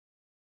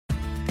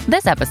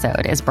This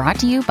episode is brought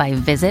to you by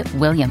Visit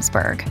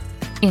Williamsburg.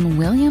 In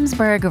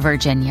Williamsburg,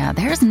 Virginia,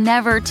 there's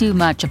never too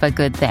much of a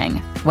good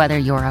thing. Whether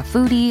you're a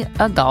foodie,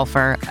 a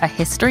golfer, a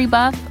history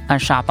buff, a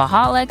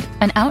shopaholic,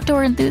 an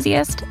outdoor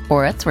enthusiast,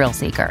 or a thrill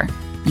seeker,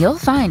 you'll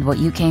find what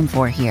you came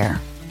for here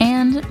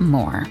and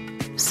more.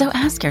 So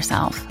ask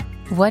yourself,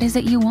 what is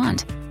it you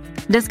want?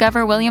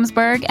 Discover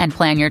Williamsburg and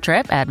plan your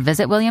trip at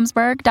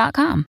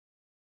visitwilliamsburg.com.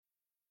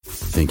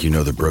 Think you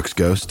know the Brooks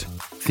Ghost?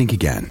 Think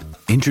again.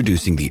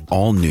 Introducing the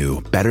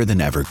all-new,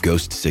 better-than-ever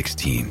Ghost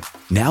 16.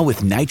 Now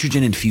with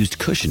nitrogen-infused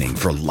cushioning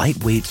for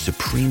lightweight,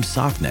 supreme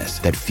softness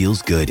that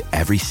feels good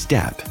every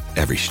step,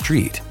 every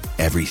street,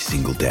 every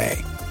single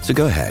day. So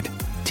go ahead,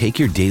 take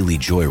your daily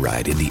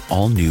joyride in the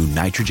all-new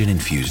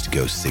nitrogen-infused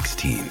Ghost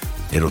 16.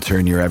 It'll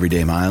turn your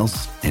everyday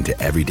miles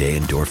into everyday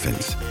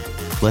endorphins.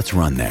 Let's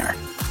run there.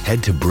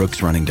 Head to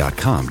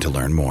brooksrunning.com to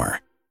learn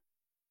more.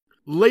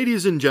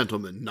 Ladies and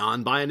gentlemen,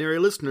 non-binary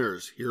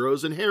listeners,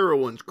 heroes and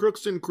heroines,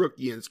 crooks and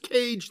crookians,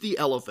 Cage the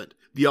Elephant.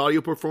 The audio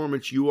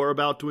performance you are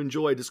about to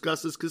enjoy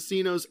discusses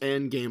casinos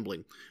and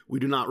gambling. We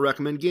do not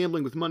recommend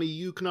gambling with money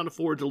you cannot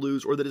afford to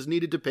lose or that is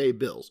needed to pay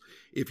bills.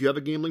 If you have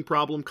a gambling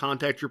problem,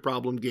 contact your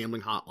problem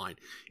gambling hotline.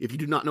 If you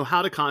do not know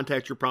how to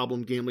contact your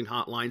problem gambling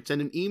hotline, send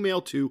an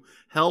email to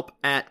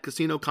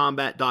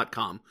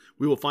help@casinocombat.com.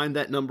 We will find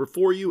that number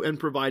for you and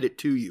provide it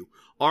to you.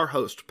 Our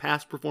host,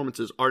 past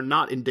performances are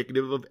not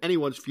indicative of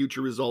anyone's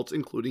future results,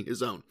 including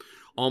his own.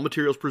 All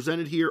materials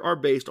presented here are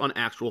based on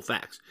actual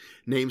facts.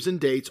 Names and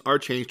dates are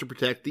changed to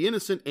protect the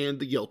innocent and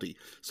the guilty.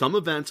 Some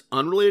events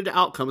unrelated to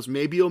outcomes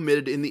may be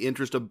omitted in the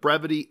interest of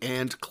brevity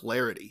and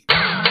clarity.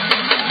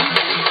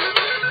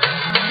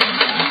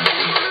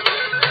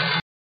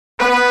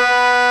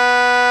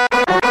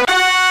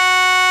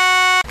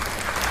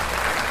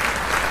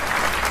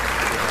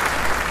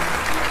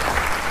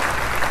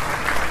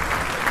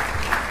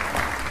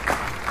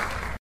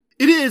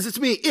 It's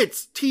me,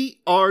 it's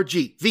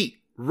TRG, the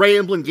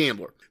Ramblin'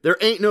 Gambler. There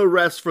ain't no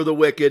rest for the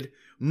wicked.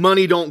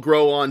 Money don't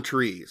grow on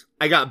trees.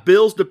 I got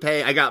bills to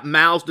pay, I got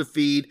mouths to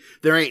feed.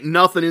 There ain't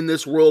nothing in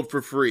this world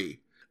for free.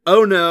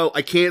 Oh no,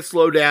 I can't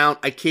slow down,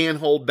 I can't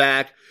hold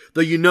back,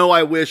 though you know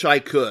I wish I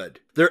could.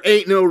 There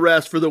ain't no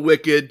rest for the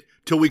wicked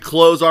till we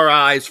close our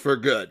eyes for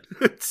good.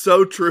 It's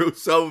so true,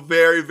 so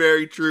very,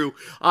 very true.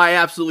 I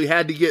absolutely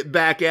had to get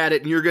back at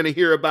it, and you're going to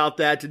hear about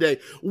that today.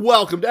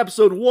 Welcome to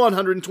episode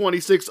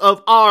 126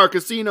 of our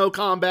Casino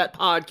Combat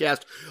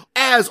Podcast.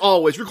 As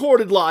always,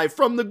 recorded live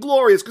from the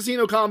glorious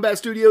Casino Combat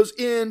Studios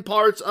in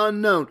parts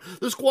unknown.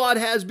 The squad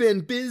has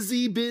been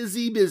busy,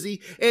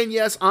 and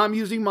yes, I'm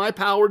using my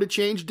power to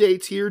change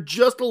dates here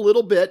just a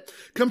little bit,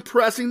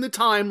 compressing the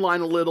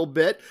timeline a little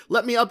bit.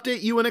 Let me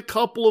update you in a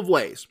couple of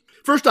ways.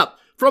 First up,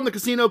 from the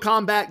Casino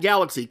Combat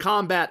Galaxy,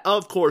 combat,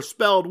 of course,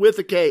 spelled with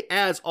a K,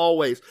 as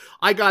always,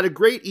 I got a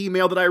great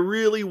email that I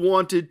really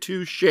wanted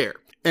to share.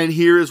 And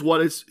here's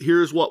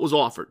what was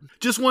offered.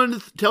 Just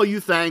wanted to tell you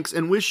thanks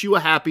and wish you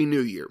a happy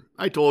new year.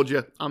 I told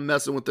you, I'm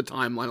messing with the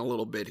timeline a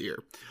little bit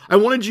here. I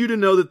wanted you to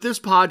know that this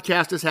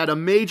podcast has had a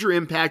major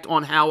impact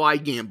on how I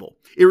gamble.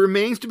 It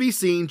remains to be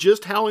seen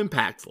just how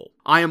impactful.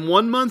 I am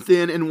 1 month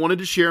in and wanted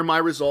to share my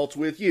results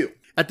with you.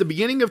 At the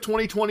beginning of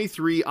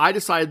 2023, I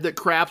decided that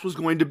craps was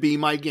going to be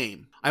my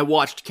game. I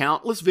watched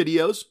countless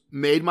videos,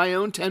 made my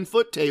own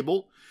 10-foot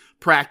table,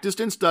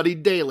 practiced and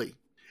studied daily.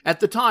 At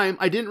the time,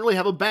 I didn't really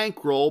have a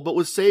bankroll, but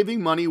was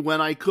saving money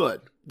when I could.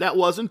 That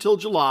was until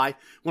July,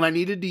 when I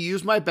needed to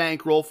use my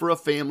bankroll for a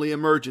family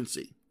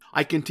emergency.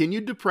 I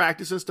continued to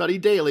practice and study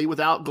daily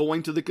without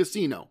going to the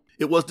casino.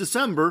 It was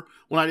December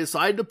when I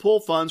decided to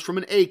pull funds from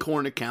an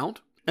Acorn account,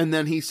 and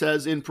then he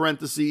says in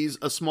parentheses,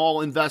 a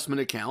small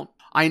investment account.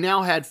 I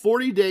now had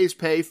 40 days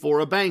pay for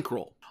a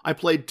bankroll. I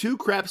played 2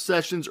 crap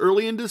sessions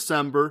early in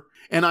December,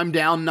 and I'm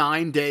down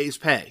 9 days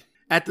pay.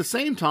 At the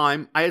same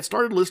time, I had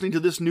started listening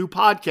to this new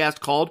podcast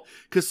called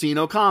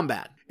Casino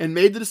Combat, and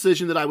made the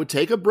decision that I would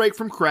take a break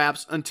from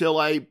craps until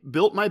I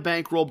built my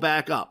bankroll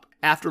back up.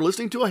 After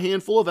listening to a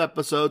handful of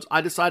episodes,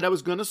 I decided I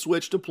was going to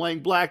switch to playing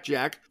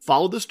blackjack,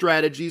 follow the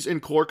strategies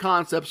and core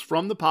concepts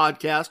from the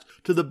podcast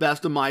to the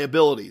best of my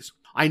abilities.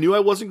 I knew I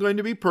wasn't going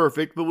to be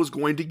perfect, but was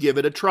going to give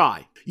it a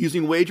try,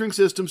 using wagering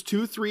systems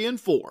 2, 3, and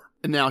 4.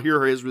 And now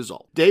here are his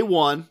results. Day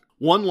 1,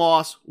 1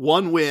 loss,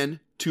 1 win,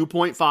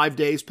 2.5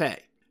 days pay.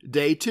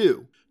 Day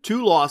 2,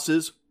 2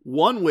 losses,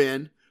 1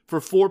 win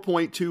for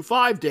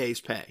 4.25 days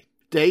pay.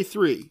 Day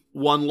 3,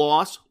 1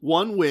 loss,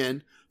 1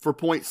 win for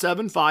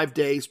 0.75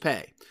 days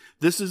pay.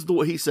 This is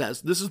what he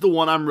says. This is the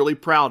one I'm really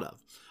proud of.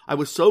 I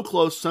was so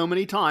close so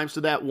many times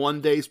to that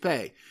 1 day's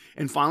pay,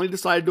 and finally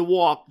decided to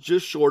walk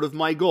just short of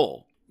my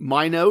goal.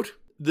 My note,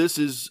 this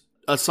is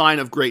a sign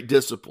of great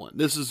discipline.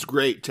 This is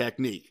great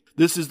technique.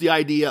 This is the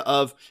idea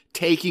of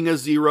taking a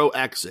zero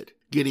exit.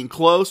 Getting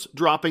close,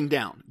 dropping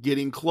down.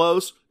 Getting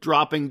close,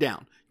 dropping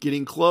down.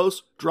 Getting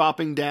close,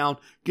 dropping down.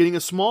 Getting a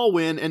small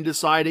win and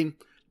deciding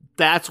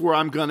that's where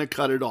I'm going to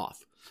cut it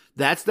off.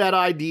 That's that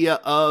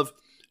idea of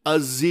a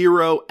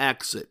zero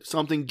exit.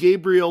 Something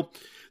Gabriel,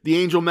 the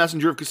angel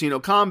messenger of Casino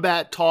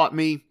Combat, taught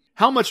me.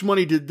 How much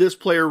money did this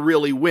player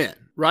really win,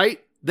 right?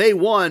 They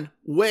won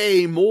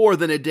way more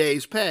than a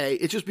day's pay.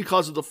 It's just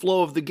because of the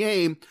flow of the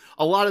game,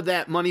 a lot of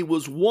that money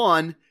was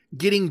won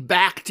getting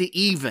back to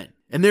even.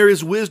 And there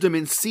is wisdom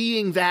in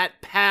seeing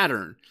that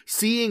pattern,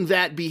 seeing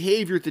that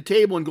behavior at the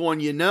table and going,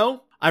 you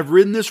know, I've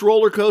ridden this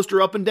roller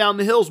coaster up and down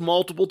the hills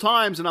multiple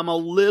times and I'm a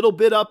little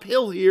bit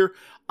uphill here.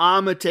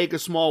 I'm going to take a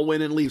small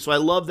win and leave. So I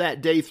love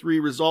that day 3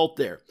 result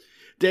there.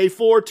 Day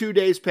 4, 2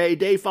 days pay.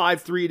 Day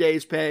 5, 3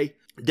 days pay.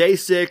 Day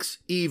 6,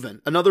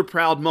 even. Another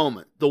proud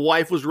moment. The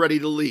wife was ready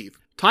to leave.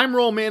 Time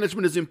roll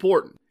management is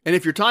important. And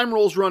if your time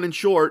roll's running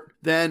short,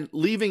 then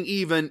leaving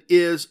even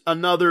is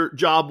another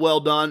job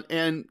well done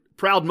and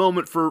proud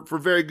moment for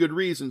very good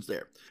reasons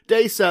there.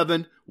 Day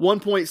 7,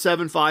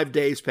 1.75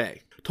 days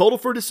pay. Total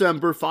for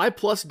December,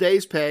 5+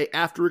 days pay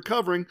after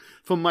recovering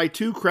from my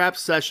 2 crap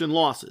session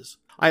losses.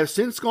 I have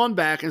since gone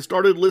back and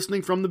started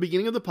listening from the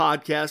beginning of the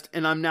podcast,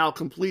 and I'm now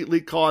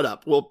completely caught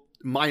up. Well,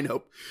 mine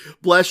hope.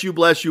 Bless you,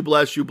 bless you,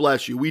 bless you,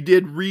 bless you. We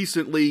did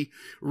recently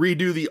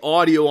redo the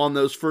audio on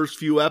those first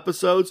few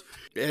episodes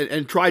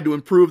and tried to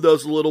improve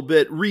those a little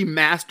bit,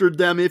 remastered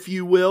them, if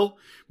you will.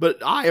 But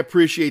I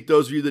appreciate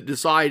those of you that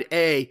decide,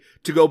 A,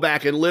 to go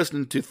back and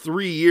listen to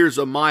 3 years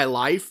of my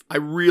life. I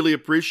really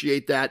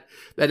appreciate that.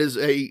 That is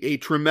a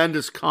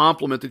tremendous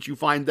compliment that you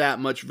find that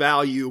much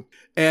value.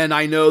 And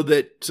I know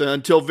that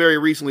until very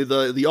recently,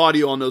 the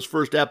audio on those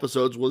first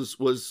episodes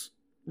was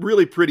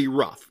really pretty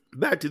rough.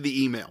 Back to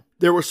the email.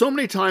 There were so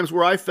many times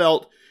where I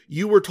felt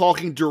you were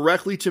talking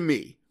directly to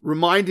me,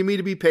 reminding me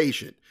to be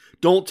patient.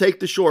 Don't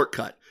take the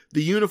shortcut.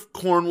 The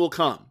unicorn will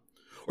come.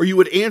 Or you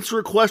would answer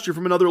a question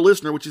from another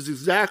listener, which is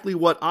exactly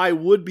what I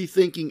would be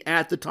thinking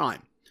at the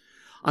time.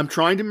 I'm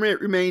trying to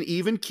remain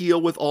even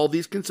keel with all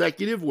these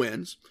consecutive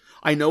wins.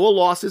 I know a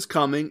loss is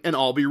coming, and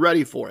I'll be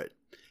ready for it.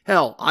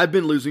 Hell, I've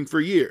been losing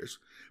for years,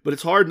 but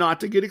it's hard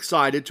not to get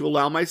excited to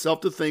allow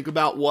myself to think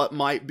about what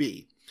might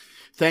be.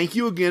 Thank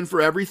you again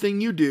for everything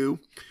you do.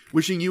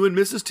 Wishing you and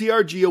Mrs.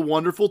 TRG a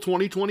wonderful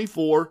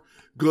 2024.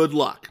 Good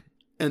luck.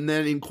 And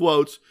then in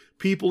quotes,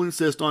 people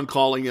insist on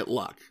calling it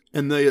luck.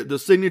 And the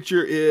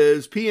signature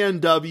is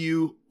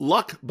PNW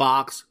Luck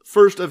Box,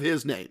 first of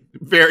his name.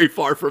 Very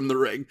far from the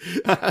ring.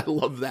 I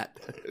love that.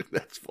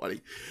 That's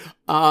funny.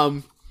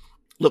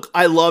 Look,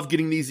 I love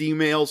getting these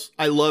emails.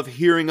 I love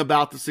hearing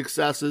about the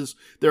successes.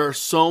 There are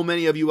so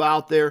many of you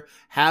out there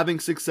having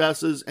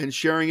successes and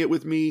sharing it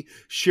with me,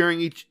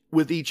 sharing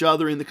with each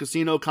other in the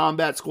Casino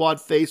Combat Squad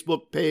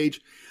Facebook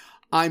page.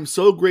 I'm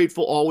so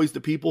grateful always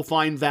that people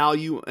find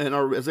value and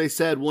are, as I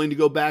said, willing to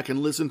go back and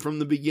listen from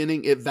the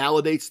beginning. It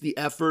validates the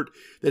effort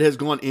that has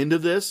gone into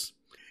this.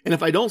 And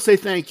if I don't say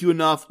thank you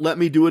enough, let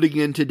me do it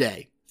again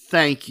today.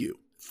 Thank you.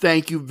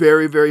 Thank you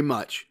very, very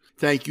much.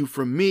 Thank you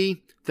from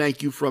me.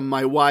 Thank you from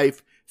my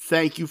wife.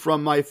 Thank you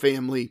from my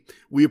family.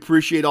 We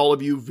appreciate all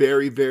of you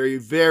very, very,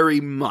 very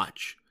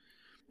much.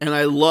 And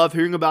I love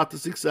hearing about the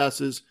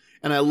successes.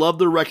 And I love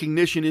the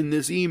recognition in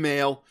this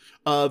email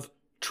of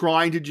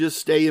trying to just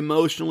stay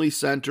emotionally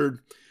centered.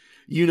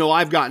 You know,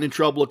 I've gotten in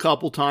trouble a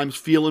couple times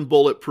feeling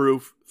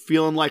bulletproof,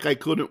 feeling like I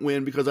couldn't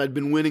win because I'd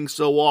been winning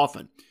so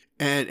often.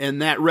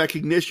 And that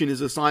recognition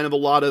is a sign of a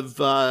lot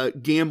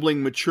of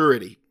gambling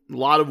maturity, a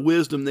lot of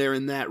wisdom there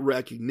in that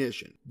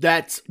recognition.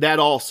 That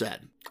all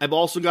said, I've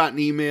also gotten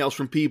emails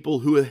from people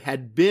who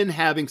had been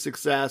having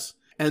success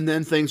and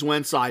then things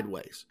went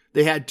sideways.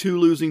 They had 2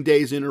 losing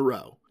days in a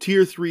row,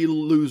 tier 3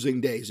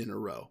 losing days in a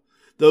row.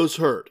 Those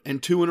hurt,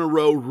 and 2 in a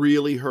row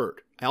really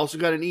hurt. I also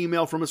got an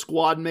email from a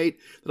squad mate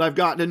that I've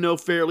gotten to know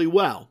fairly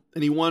well,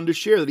 and he wanted to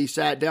share that he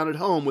sat down at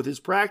home with his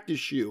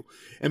practice shoe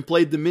and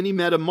played the mini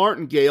meta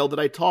martingale that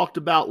I talked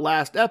about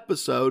last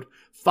episode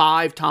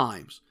 5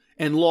 times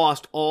and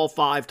lost all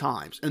 5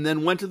 times, and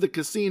then went to the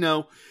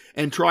casino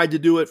and tried to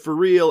do it for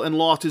real and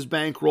lost his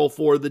bankroll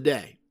for the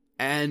day.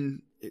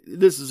 And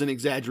this is an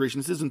exaggeration.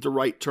 This isn't the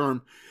right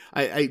term.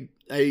 I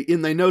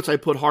in my notes, I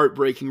put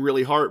heartbreaking,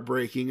 really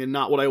heartbreaking, and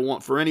not what I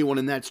want for anyone,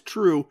 and that's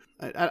true.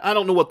 I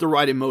don't know what the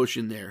right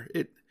emotion there.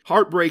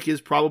 Heartbreak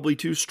is probably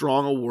too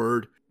strong a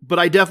word, but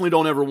I definitely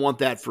don't ever want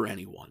that for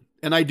anyone.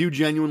 And I do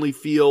genuinely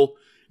feel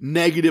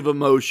negative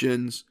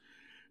emotions,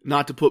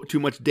 not to put too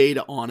much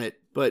data on it,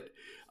 but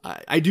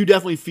I do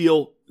definitely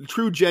feel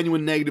true,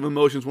 genuine negative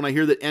emotions when I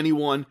hear that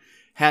anyone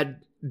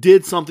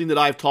did something that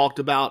I've talked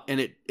about and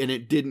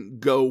it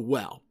didn't go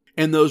well.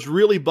 And those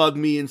really bug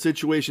me in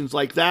situations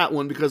like that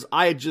one because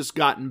I had just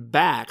gotten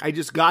back. I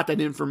just got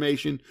that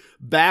information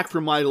back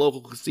from my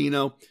local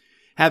casino,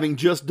 having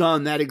just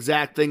done that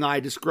exact thing I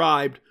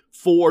described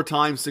 4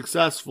 times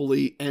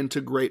successfully and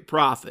to great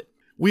profit.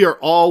 We are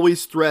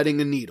always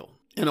threading a needle.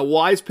 And a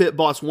wise pit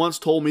boss once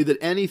told me that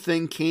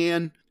anything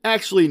can...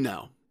 Actually,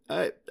 no.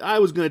 I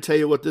was going to tell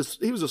you what this...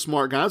 He was a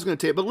smart guy. I was going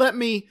to tell you, but let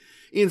me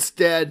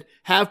instead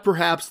have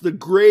perhaps the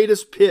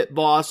greatest pit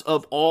boss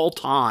of all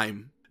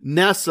time,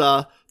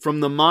 Nessa from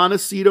the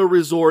Montecito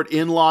Resort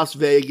in Las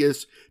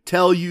Vegas,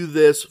 tell you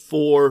this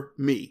for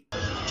me.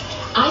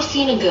 I've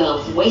seen a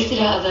girl wasted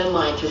out of her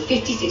mind through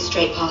 56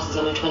 straight passes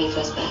on her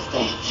 21st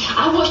birthday.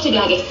 I watched a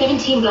guy get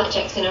 17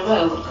 blackjacks in a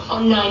row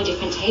on 9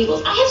 different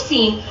tables. I have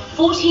seen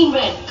 14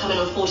 red come in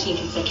on 14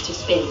 consecutive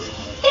spins.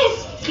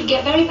 This Could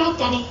get very bad,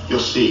 Danny. You'll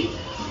see.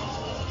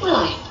 Will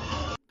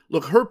I?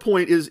 Look, her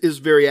point is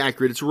very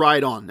accurate. It's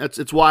right on.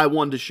 It's why I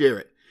wanted to share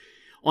it.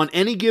 On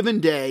any given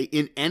day,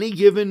 in any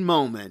given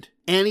moment,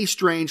 any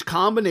strange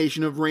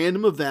combination of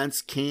random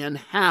events can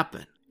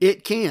happen.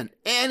 It can.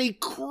 Any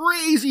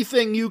crazy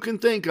thing you can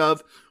think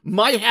of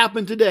might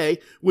happen today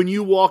when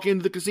you walk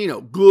into the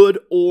casino, good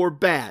or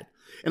bad.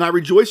 And I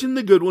rejoice in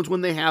the good ones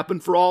when they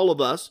happen for all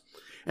of us,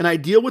 and I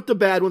deal with the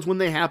bad ones when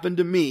they happen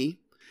to me.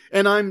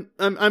 And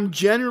I'm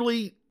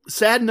generally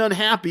sad and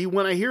unhappy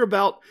when I hear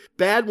about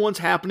bad ones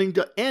happening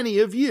to any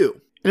of you.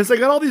 And as I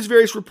got all these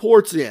various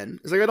reports in,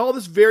 as I got all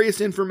this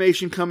various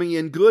information coming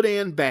in, good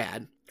and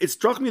bad, it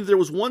struck me that there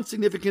was one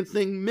significant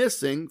thing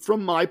missing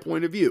from my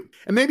point of view.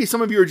 And maybe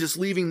some of you are just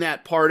leaving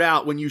that part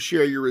out when you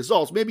share your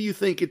results. Maybe you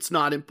think it's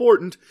not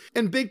important,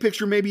 and big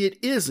picture, maybe it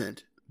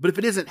isn't. But if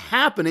it isn't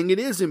happening, it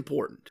is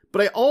important.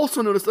 But I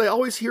also noticed that I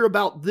always hear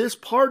about this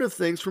part of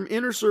things from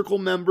Inner Circle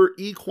member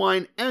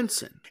Equine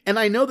Ensign. And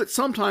I know that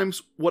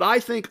sometimes what I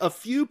think a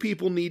few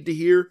people need to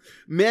hear,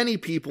 many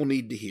people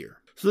need to hear.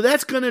 So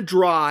that's going to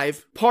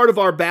drive part of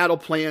our battle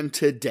plan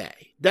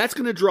today. That's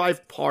going to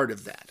drive part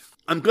of that.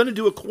 I'm going to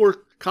do a core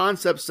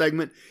concept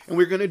segment, and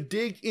we're going to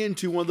dig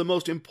into one of the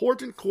most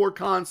important core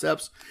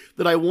concepts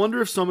that I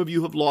wonder if some of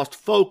you have lost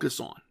focus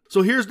on.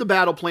 So here's the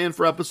battle plan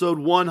for episode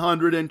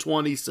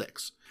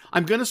 126.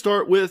 I'm going to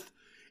start with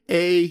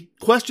a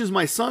Questions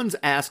My Sons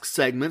Ask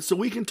segment so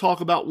we can talk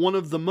about one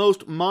of the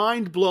most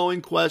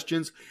mind-blowing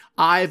questions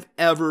I've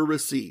ever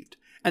received.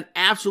 An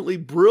absolutely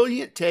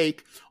brilliant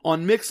take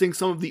on mixing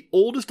some of the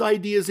oldest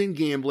ideas in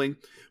gambling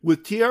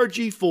with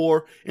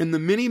TRG4 and the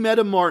mini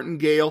meta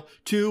martingale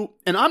to,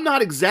 and I'm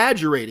not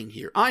exaggerating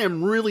here, I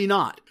am really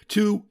not,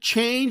 to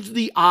change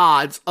the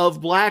odds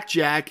of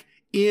blackjack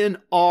in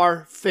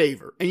our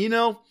favor. And you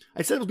know,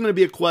 I said it was going to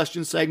be a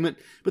question segment,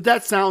 but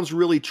that sounds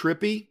really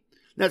trippy.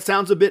 That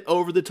sounds a bit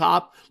over the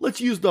top.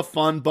 Let's use the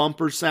fun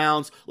bumper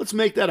sounds. Let's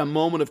make that a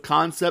moment of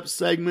concept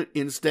segment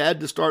instead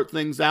to start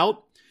things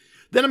out.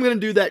 Then I'm going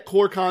to do that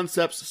core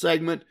concepts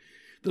segment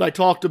that I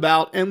talked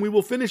about, and we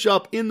will finish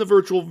up in the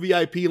virtual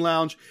VIP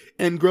lounge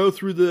and go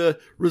through the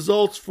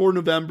results for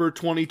November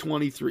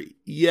 2023.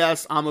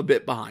 Yes, I'm a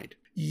bit behind.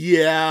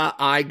 Yeah,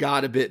 I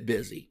got a bit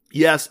busy.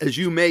 Yes, as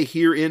you may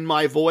hear in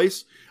my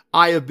voice,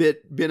 I have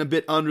been a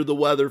bit under the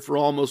weather for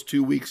almost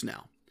 2 weeks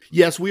now.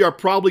 Yes, we are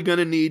probably going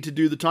to need to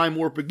do the time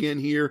warp again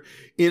here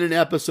in an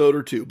episode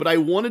or two, but I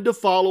wanted to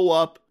follow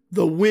up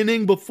the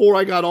winning before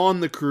I got on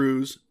the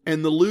cruise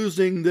and the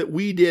losing that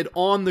we did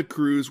on the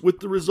cruise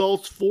with the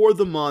results for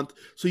the month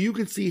so you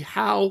can see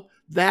how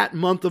that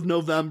month of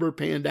November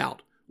panned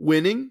out.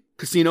 Winning,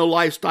 casino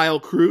lifestyle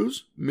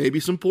cruise,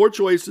 maybe some poor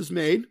choices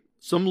made,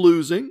 some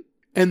losing,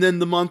 and then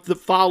the month that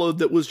followed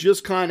that was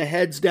just kind of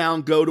heads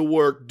down, go to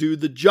work, do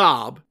the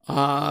job,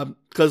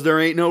 because there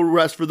ain't no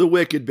rest for the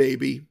wicked,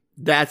 baby.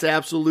 That's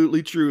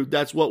absolutely true.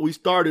 That's what we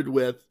started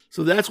with.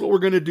 So that's what we're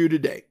going to do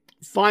today.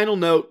 Final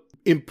note,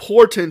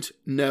 important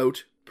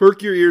note,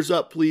 perk your ears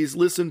up, please.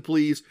 Listen,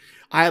 please.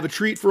 I have a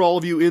treat for all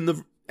of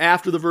you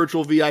after the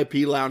virtual VIP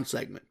lounge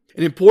segment.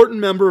 An important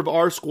member of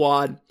our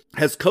squad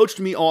has coached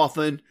me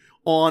often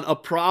on a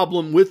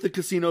problem with the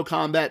Casino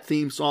Combat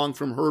theme song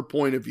from her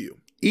point of view.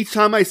 Each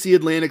time I see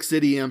Atlantic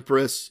City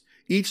Empress,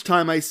 each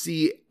time I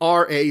see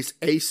our ace,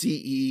 ACE,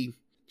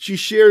 she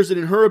shares that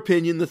in her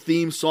opinion, the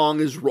theme song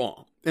is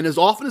wrong. And as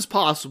often as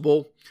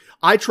possible,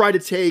 I try to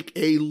take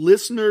a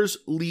listener's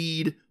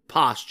lead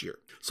posture.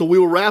 So we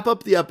will wrap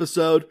up the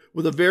episode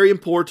with a very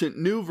important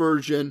new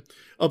version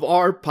of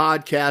our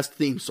podcast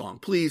theme song.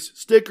 Please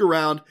stick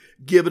around,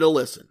 give it a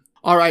listen.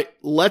 All right,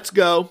 let's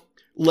go.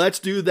 Let's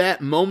do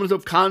that moment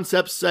of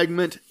concept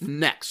segment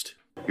next.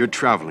 You're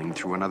traveling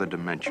through another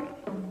dimension.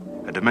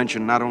 A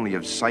dimension not only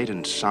of sight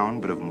and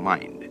sound, but of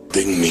mind.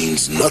 Thing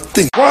means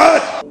nothing.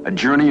 What? A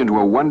journey into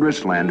a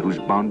wondrous land whose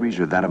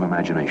boundaries are that of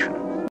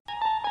imagination.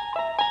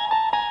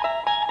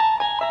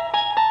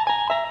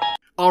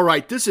 All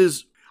right,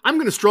 I'm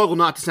going to struggle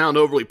not to sound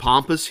overly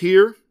pompous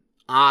here.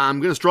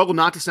 I'm going to struggle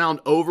not to sound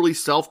overly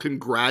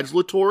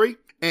self-congratulatory.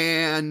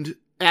 And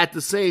at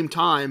the same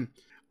time,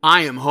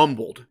 I am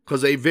humbled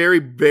because a very,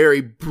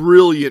 very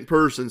brilliant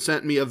person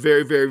sent me a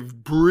very, very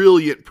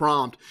brilliant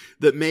prompt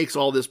that makes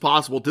all this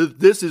possible.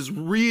 This is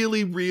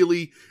really,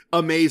 really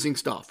amazing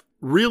stuff.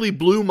 Really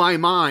blew my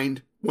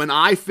mind when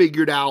I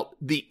figured out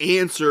the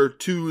answer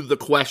to the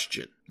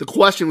question. The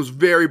question was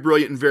very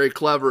brilliant and very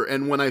clever,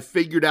 and when I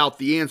figured out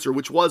the answer,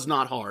 which was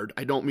not hard,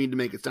 I don't mean to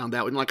make it sound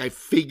that way, like I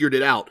figured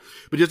it out,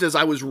 but just as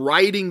I was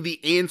writing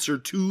the answer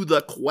to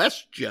the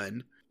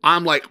question,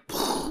 I'm like,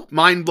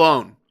 mind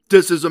blown.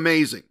 This is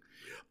amazing.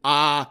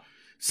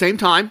 Same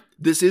time,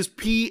 this is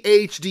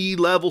PhD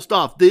level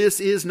stuff.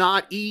 This is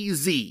not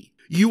easy.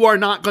 You are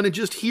not going to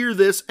just hear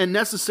this and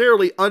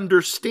necessarily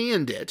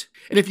understand it.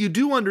 And if you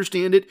do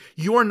understand it,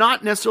 you are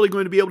not necessarily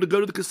going to be able to go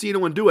to the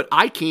casino and do it.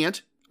 I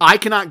can't. I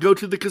cannot go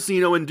to the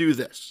casino and do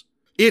this.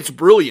 It's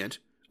brilliant.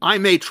 I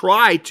may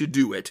try to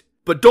do it,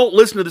 but don't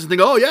listen to this and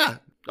think, oh yeah,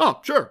 oh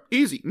sure,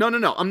 easy. No.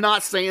 I'm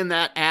not saying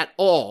that at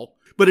all.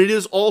 But it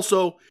is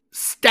also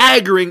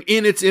staggering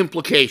in its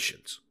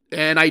implications.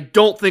 And I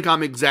don't think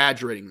I'm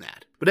exaggerating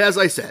that. But as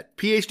I said,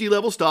 PhD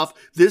level stuff,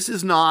 this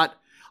is not,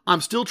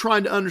 I'm still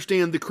trying to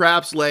understand the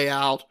craps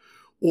layout,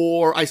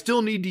 or I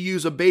still need to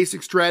use a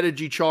basic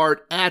strategy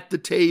chart at the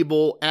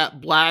table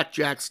at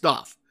blackjack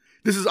stuff.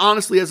 This is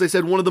honestly, as I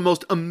said, one of the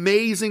most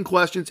amazing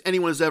questions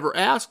anyone has ever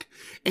asked,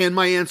 and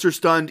my answer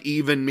stunned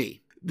even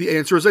me. The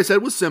answer, as I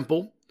said, was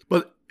simple,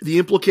 but the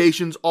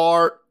implications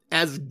are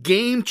as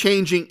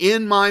game-changing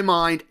in my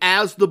mind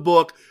as the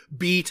book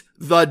Beat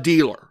the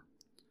Dealer.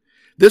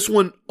 This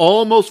one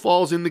almost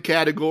falls in the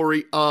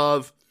category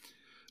of,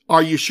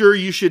 are you sure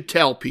you should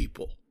tell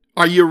people?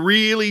 Are you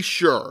really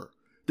sure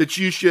that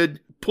you should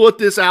put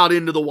this out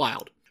into the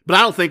wild?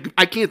 But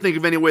I can't think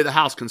of any way the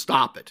house can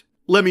stop it.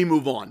 Let me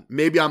move on.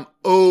 Maybe I'm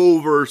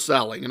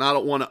overselling, and I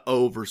don't want to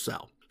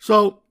oversell.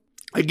 So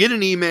I get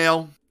an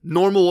email,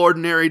 normal,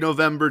 ordinary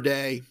November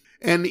day,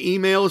 and the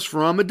email is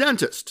from a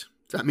dentist.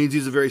 That means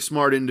he's a very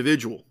smart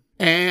individual.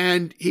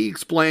 And he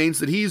explains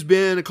that he's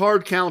been a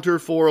card counter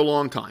for a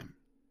long time.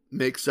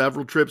 Makes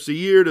several trips a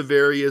year to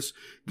various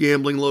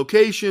gambling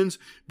locations,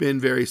 been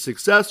very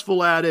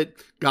successful at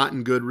it,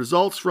 gotten good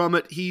results from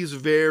it. He's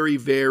very,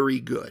 very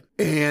good.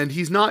 And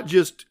he's not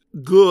just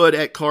good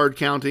at card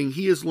counting,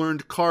 he has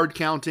learned card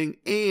counting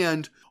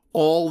and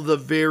all the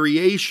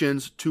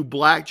variations to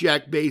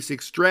blackjack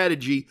basic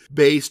strategy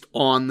based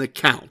on the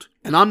count.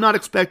 And I'm not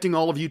expecting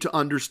all of you to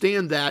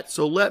understand that,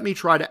 so let me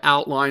try to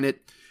outline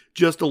it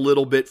just a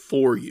little bit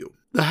for you.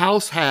 The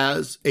house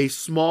has a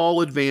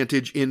small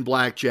advantage in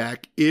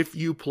blackjack if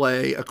you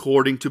play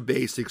according to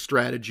basic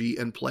strategy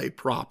and play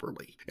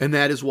properly. And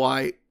that is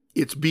why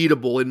it's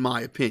beatable in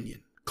my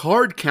opinion.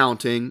 Card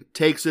counting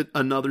takes it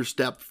another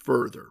step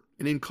further.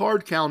 And in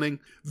card counting,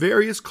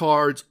 various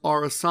cards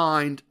are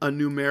assigned a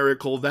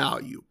numerical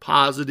value,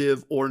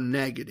 positive or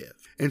negative.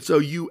 And so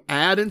you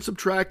add and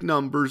subtract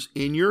numbers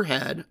in your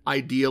head,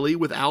 ideally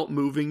without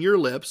moving your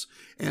lips,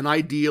 and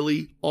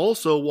ideally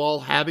also while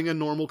having a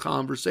normal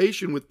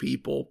conversation with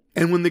people.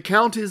 And when the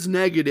count is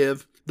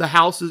negative, the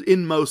house is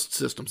in most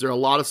systems. There are a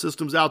lot of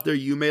systems out there.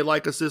 You may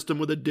like a system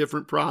with a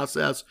different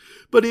process.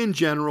 But in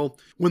general,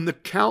 when the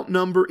count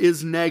number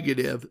is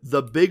negative,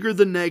 the bigger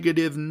the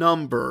negative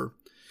number,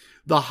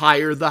 the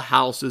higher the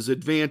house's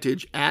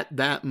advantage at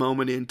that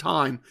moment in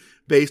time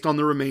based on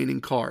the remaining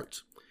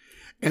cards.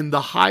 And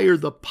the higher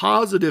the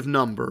positive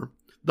number,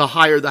 the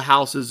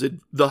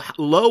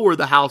lower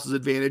the house's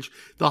advantage,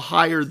 the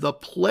higher the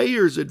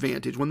player's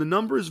advantage. When the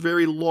number is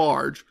very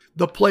large,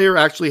 the player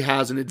actually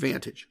has an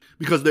advantage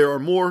because there are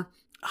more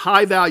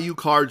high value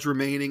cards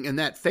remaining, and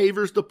that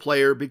favors the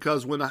player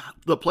because when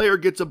the player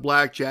gets a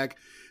blackjack,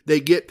 they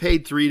get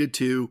paid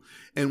 3-2,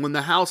 and when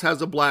the house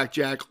has a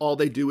blackjack, all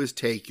they do is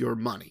take your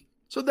money.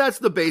 So that's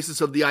the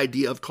basis of the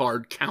idea of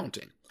card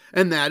counting.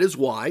 And that is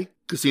why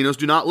casinos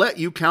do not let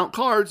you count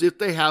cards if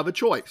they have a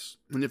choice.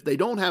 And if they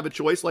don't have a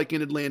choice, like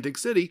in Atlantic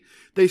City,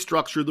 they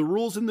structure the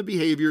rules and the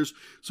behaviors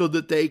so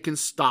that they can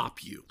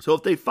stop you. So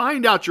if they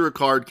find out you're a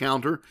card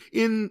counter,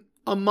 in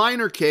a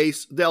minor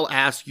case, they'll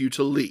ask you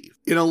to leave.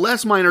 In a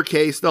less minor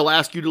case, they'll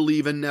ask you to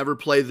leave and never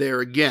play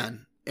there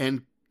again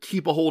and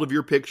keep a hold of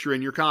your picture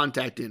and your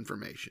contact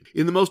information.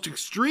 In the most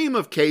extreme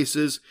of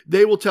cases,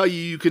 they will tell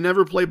you can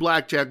never play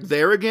blackjack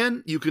there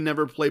again, you can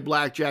never play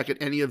blackjack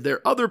at any of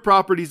their other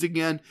properties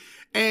again,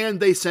 and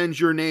they send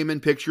your name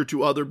and picture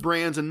to other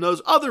brands, and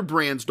those other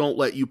brands don't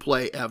let you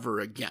play ever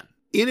again.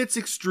 In its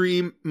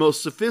extreme,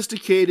 most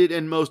sophisticated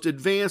and most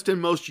advanced and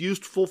most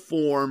useful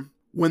form,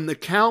 when the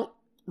count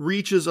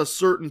reaches a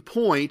certain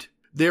point,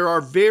 there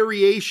are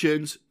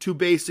variations to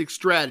basic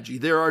strategy.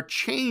 There are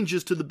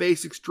changes to the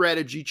basic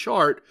strategy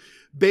chart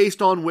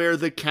based on where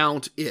the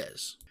count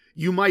is.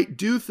 You might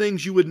do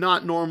things you would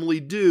not normally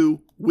do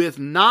with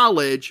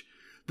knowledge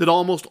that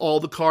almost all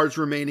the cards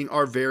remaining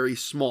are very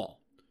small.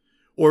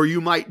 Or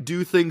you might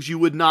do things you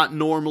would not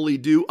normally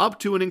do up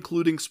to and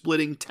including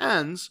splitting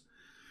tens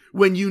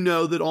when you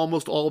know that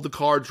almost all the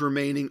cards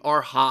remaining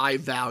are high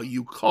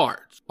value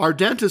cards. Our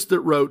dentist that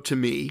wrote to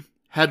me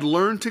had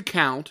learned to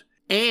count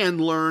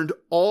and learned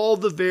all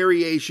the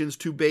variations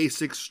to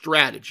basic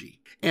strategy,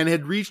 and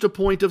had reached a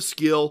point of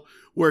skill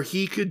where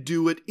he could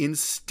do it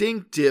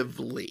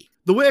instinctively.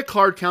 The way a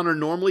card counter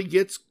normally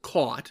gets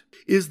caught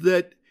is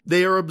that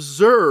they are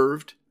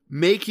observed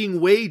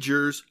making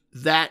wagers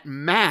that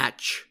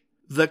match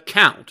the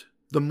count.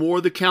 The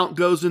more the count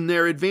goes in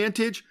their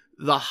advantage,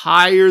 the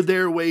higher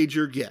their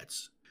wager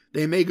gets.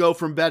 They may go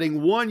from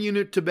betting 1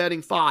 unit to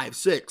betting 5,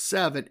 6,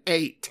 7,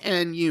 8,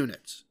 10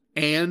 units.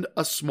 And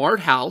a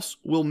smart house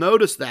will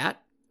notice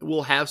that,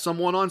 will have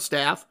someone on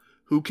staff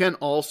who can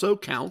also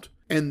count,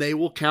 and they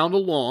will count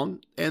along,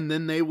 and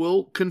then they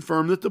will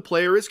confirm that the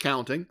player is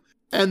counting,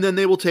 and then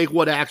they will take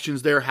what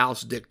actions their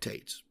house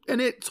dictates.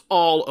 And it's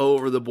all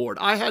over the board.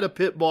 I had a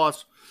pit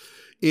boss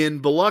in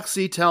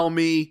Biloxi tell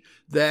me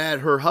that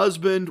her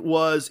husband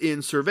was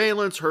in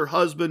surveillance. Her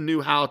husband knew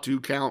how to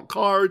count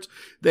cards.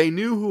 They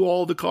knew who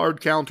all the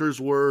card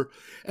counters were,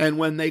 and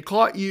when they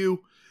caught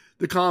you,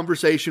 the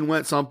conversation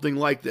went something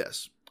like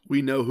this.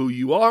 We know who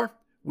you are.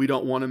 We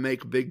don't want to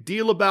make a big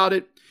deal about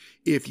it.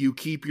 If you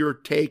keep your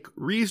take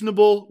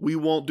reasonable, we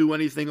won't do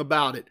anything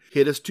about it.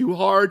 Hit us too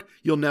hard,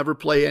 you'll never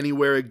play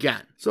anywhere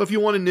again. So if you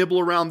want to nibble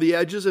around the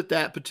edges at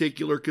that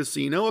particular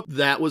casino,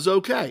 that was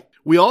okay.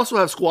 We also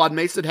have squad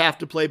mates that have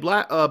to play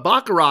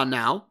Baccarat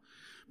now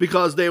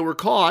because they were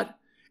caught,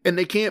 and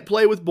they can't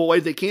play with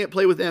Boyd, they can't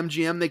play with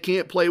MGM, they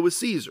can't play with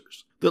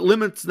Caesars. That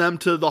limits them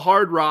to the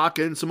Hard Rock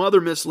and some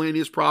other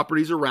miscellaneous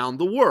properties around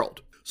the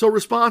world. So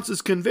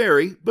responses can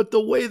vary, but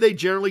the way they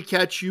generally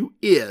catch you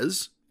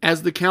is,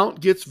 as the count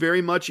gets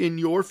very much in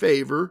your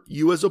favor,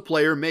 you as a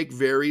player make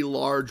very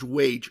large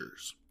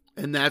wagers.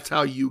 And that's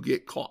how you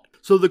get caught.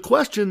 So the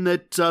question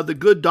that the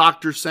good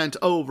doctor sent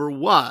over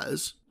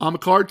was, I'm a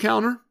card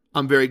counter,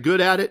 I'm very good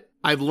at it,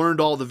 I've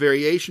learned all the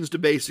variations to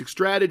basic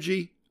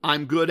strategy,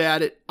 I'm good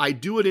at it, I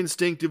do it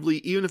instinctively,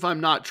 even if I'm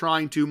not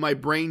trying to, my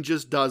brain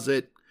just does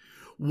it.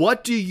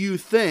 What do you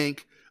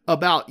think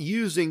about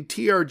using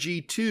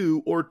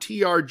TRG2 or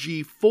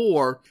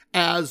TRG4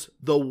 as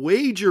the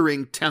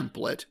wagering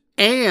template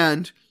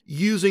and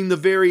using the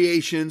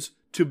variations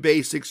to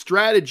basic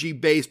strategy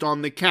based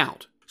on the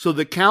count? So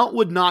the count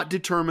would not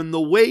determine the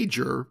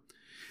wager.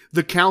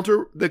 The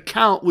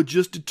count would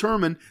just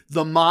determine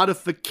the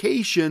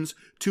modifications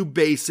to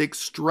basic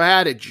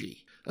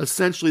strategy.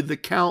 Essentially, the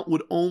count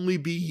would only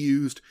be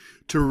used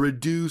to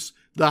reduce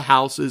the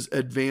house's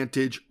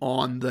advantage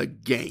on the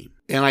game.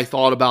 And I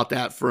thought about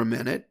that for a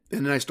minute,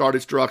 and then I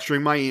started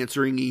structuring my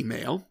answering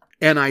email.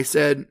 And I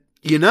said,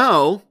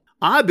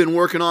 I've been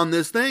working on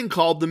this thing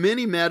called the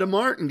Mini Meta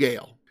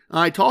Martingale.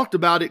 I talked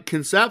about it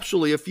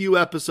conceptually a few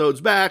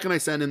episodes back, and I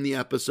sent him the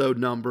episode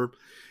number,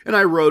 and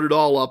I wrote it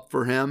all up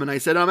for him. And I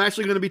said, I'm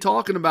actually going to be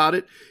talking about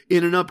it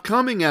in an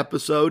upcoming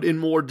episode in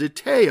more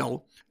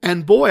detail.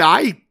 And boy,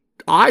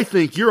 I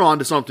think you're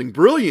onto something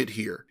brilliant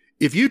here.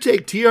 If you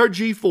take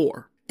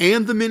TRG4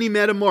 and the Mini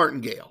Meta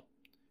Martingale,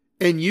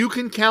 and you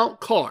can count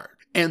cards,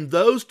 and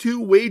those two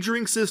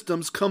wagering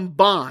systems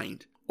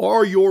combined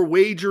are your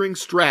wagering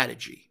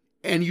strategy.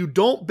 And you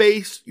don't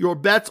base your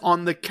bets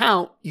on the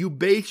count, you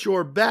base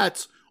your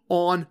bets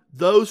on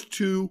those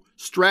two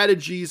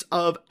strategies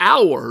of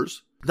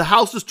ours. The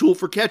house's tool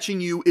for catching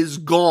you is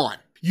gone.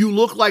 You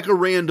look like a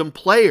random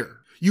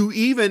player. You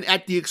even,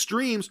 at the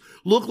extremes,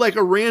 look like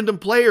a random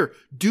player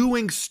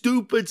doing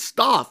stupid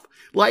stuff,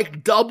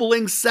 like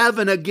doubling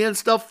 7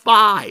 against a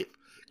 5.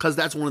 Because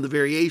that's one of the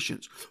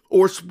variations.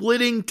 Or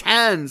splitting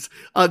 10s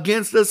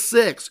against a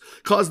 6,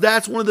 because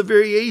that's one of the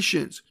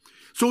variations.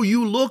 So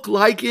you look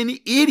like an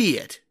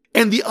idiot,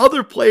 and the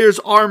other players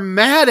are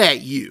mad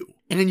at you,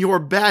 and your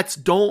bets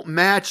don't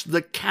match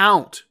the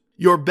count.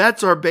 Your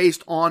bets are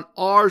based on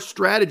our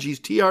strategies,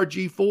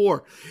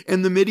 TRG4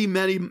 and the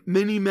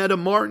Mini Meta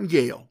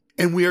Martingale.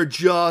 And we are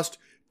just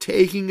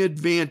taking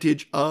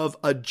advantage of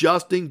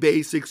adjusting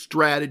basic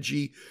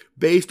strategy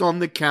based on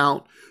the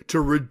count to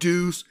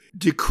reduce,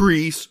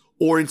 decrease,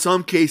 or in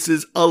some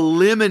cases,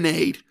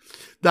 eliminate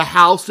the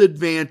house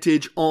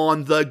advantage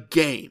on the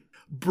game.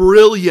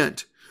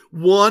 Brilliant.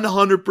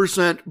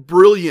 100%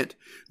 brilliant.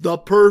 The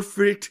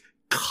perfect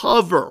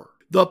cover.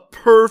 The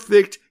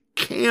perfect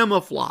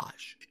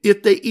camouflage.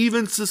 If they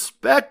even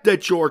suspect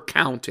that you're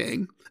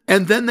counting,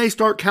 and then they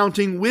start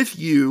counting with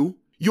you,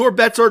 your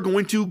bets are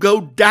going to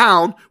go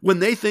down when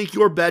they think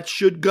your bets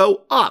should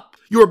go up.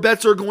 Your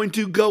bets are going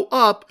to go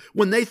up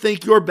when they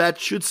think your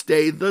bets should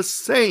stay the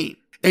same.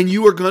 And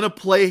you are going to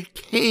play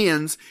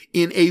hands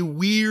in a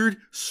weird,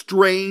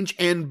 strange,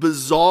 and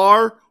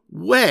bizarre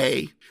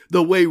way,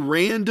 the way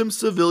random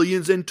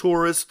civilians and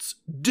tourists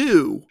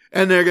do.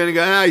 And they're going to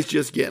go, he's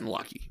just getting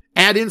lucky.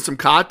 Add in some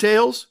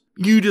cocktails,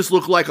 you just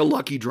look like a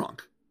lucky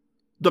drunk.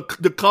 The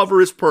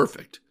cover is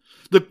perfect.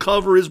 The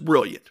cover is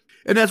brilliant.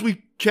 And as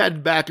we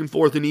chatted back and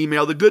forth in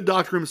email, the good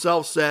doctor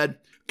himself said,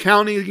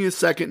 counting is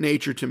second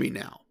nature to me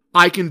now.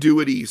 I can do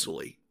it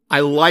easily. I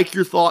like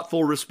your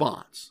thoughtful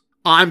response.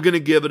 I'm going to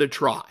give it a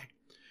try.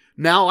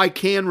 Now I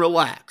can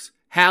relax,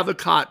 have a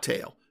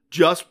cocktail,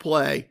 just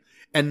play,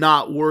 and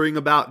not worrying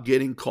about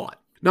getting caught.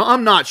 Now,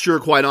 I'm not sure,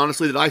 quite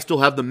honestly, that I still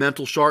have the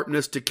mental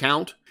sharpness to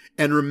count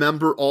and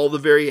remember all the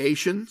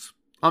variations.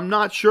 I'm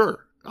not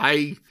sure.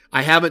 I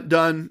haven't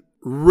done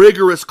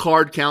rigorous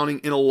card counting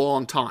in a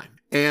long time.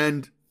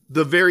 And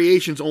the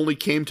variations only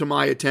came to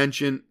my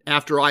attention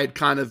after I had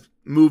kind of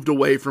moved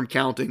away from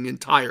counting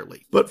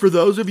entirely. But for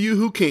those of you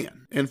who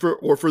can,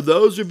 or for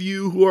those of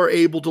you who are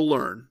able to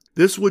learn,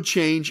 this would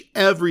change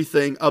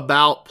everything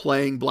about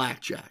playing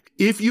blackjack.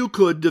 If you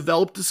could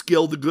develop the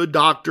skill the good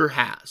doctor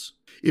has,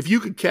 if you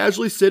could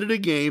casually sit at a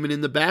game and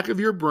in the back of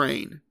your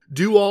brain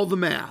do all the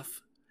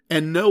math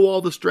and know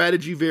all the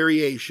strategy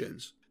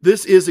variations,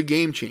 this is a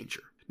game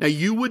changer. Now,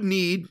 you would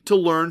need to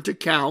learn to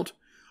count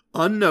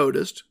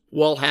unnoticed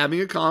while having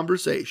a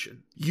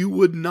conversation. You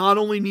would not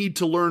only need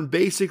to learn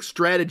basic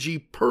strategy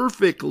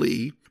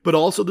perfectly, but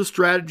also the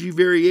strategy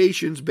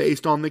variations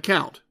based on the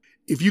count.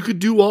 If you could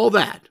do all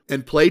that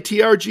and play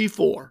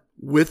TRG4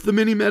 with the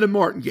Mini Meta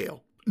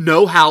Martingale,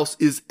 no house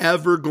is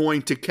ever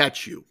going to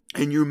catch you,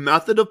 and your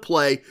method of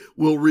play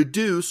will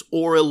reduce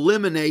or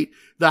eliminate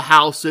the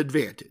house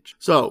advantage.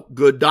 So,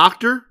 good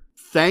doctor,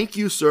 thank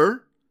you,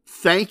 sir.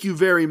 Thank you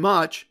very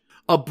much.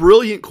 A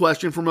brilliant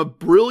question from a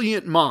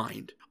brilliant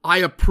mind. I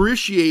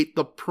appreciate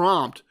the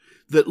prompt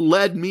that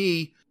led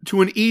me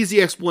to an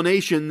easy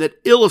explanation that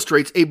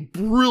illustrates a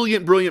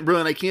brilliant,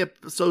 I can't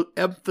so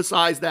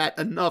emphasize that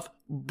enough,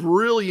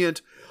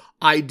 brilliant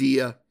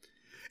idea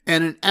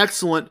and an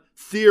excellent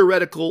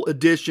theoretical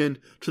addition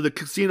to the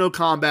casino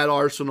combat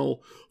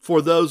arsenal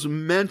for those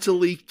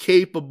mentally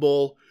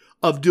capable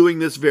of doing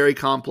this very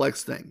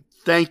complex thing.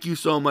 Thank you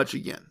so much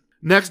again.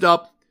 Next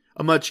up,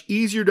 a much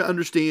easier to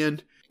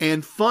understand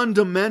and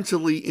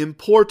fundamentally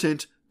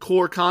important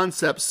core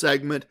concept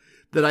segment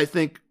that I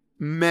think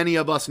many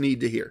of us need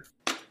to hear.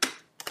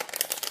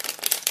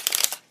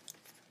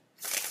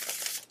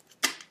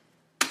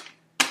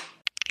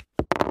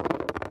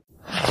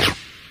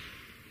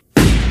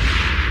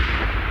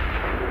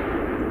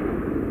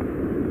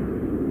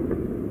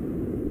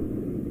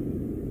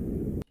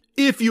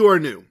 If you are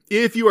new,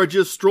 if you are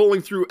just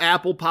strolling through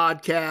Apple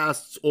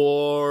Podcasts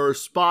or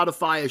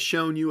Spotify has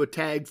shown you a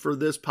tag for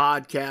this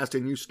podcast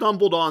and you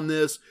stumbled on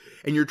this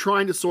and you're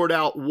trying to sort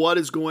out what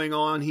is going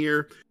on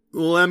here,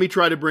 let me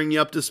try to bring you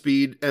up to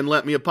speed and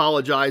let me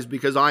apologize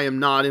because I am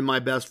not in my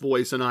best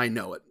voice and I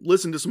know it.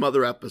 Listen to some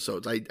other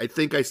episodes. I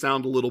think I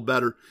sound a little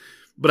better,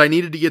 but I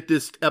needed to get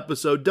this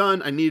episode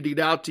done. I needed to get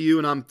out to you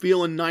and I'm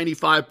feeling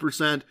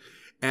 95%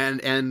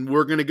 and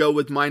we're going to go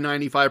with my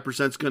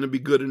 95% is going to be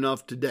good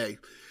enough today.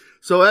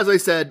 So as I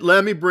said,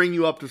 let me bring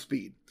you up to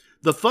speed.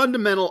 The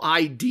fundamental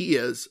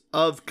ideas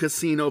of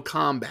casino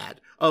combat,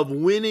 of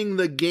winning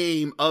the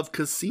game of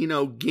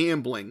casino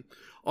gambling,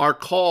 are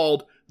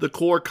called the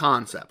core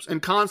concepts.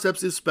 And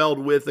concepts is spelled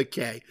with a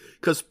K,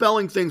 because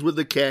spelling things with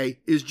a K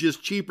is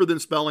just cheaper than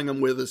spelling them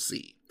with a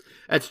C.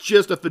 That's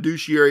just a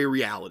fiduciary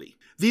reality.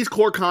 These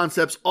core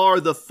concepts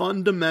are the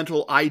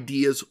fundamental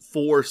ideas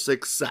for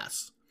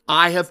success.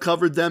 I have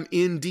covered them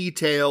in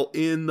detail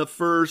in the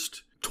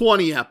first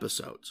 20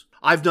 episodes.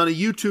 I've done a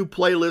YouTube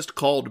playlist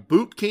called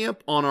Boot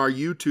Camp on our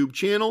YouTube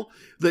channel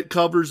that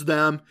covers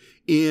them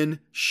in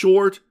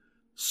short,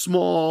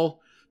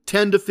 small,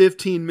 10 to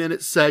 15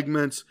 minute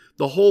segments.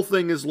 The whole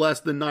thing is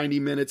less than 90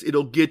 minutes.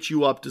 It'll get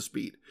you up to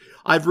speed.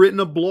 I've written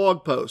a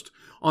blog post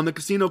on the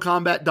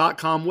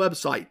CasinoCombat.com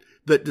website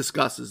that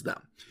discusses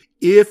them.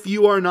 If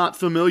you are not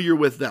familiar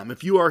with them,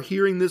 if you are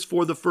hearing this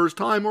for the first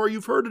time or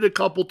you've heard it a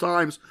couple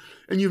times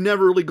and you've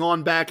never really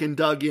gone back and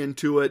dug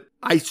into it,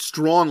 I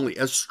strongly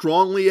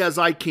as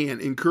I can,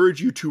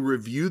 encourage you to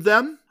review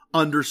them,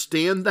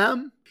 understand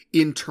them,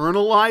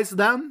 internalize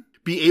them,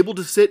 be able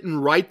to sit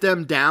and write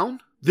them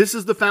down. This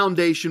is the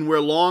foundation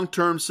where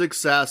long-term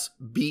success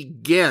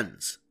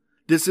begins.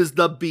 This is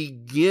the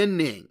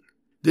beginning.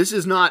 This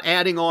is not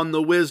adding on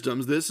the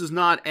wisdoms. This is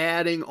not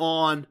adding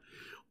on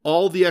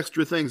all the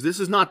extra things. This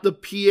is not the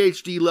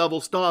PhD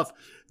level stuff.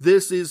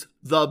 This is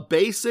the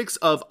basics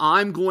of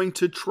I'm going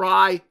to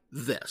try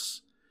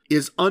this,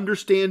 is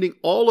understanding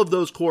all of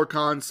those core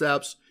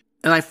concepts.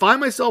 And I find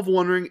myself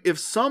wondering if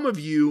some of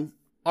you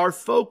are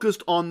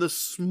focused on the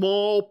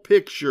small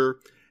picture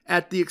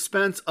at the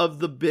expense of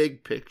the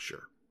big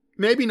picture.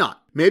 Maybe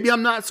not. Maybe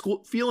I'm not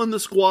feeling the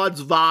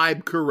squad's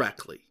vibe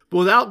correctly. But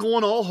without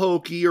going all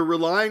hokey or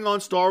relying on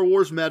Star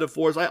Wars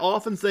metaphors, I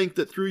often think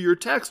that through your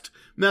text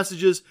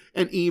messages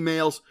and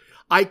emails,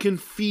 I can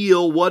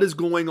feel what is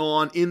going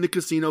on in the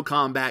casino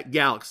combat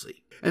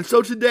galaxy. And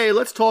so today,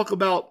 let's talk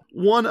about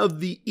one of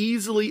the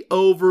easily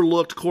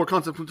overlooked core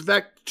concepts. In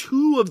fact,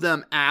 two of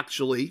them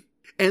actually,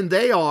 and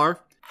they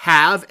are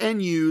have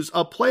and use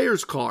a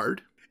player's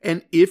card.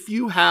 And if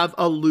you have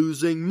a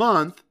losing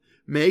month,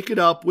 make it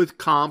up with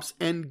comps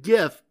and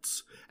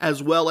gifts,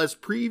 as well as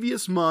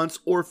previous months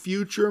or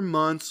future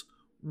months'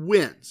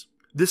 wins.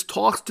 This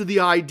talks to the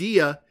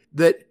idea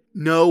that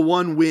no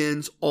one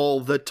wins all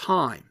the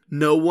time.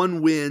 No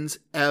one wins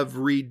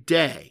every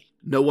day.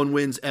 No one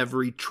wins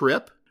every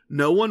trip.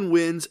 No one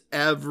wins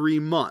every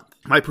month.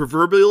 My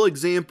proverbial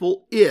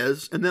example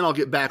is, and then I'll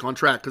get back on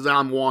track because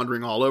I'm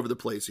wandering all over the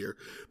place here,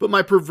 but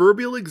my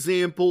proverbial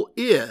example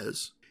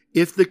is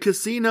if the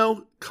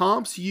casino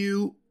comps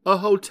you a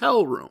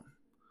hotel room,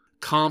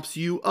 comps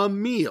you a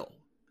meal,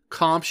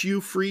 comps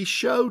you free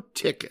show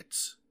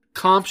tickets,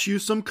 comps you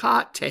some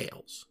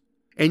cocktails,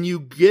 and you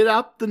get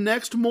up the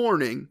next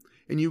morning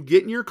and you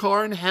get in your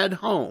car and head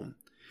home,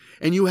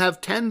 and you have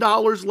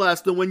 $10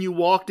 less than when you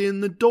walked in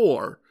the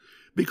door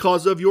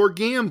because of your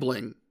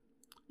gambling,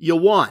 you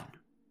won.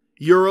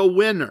 You're a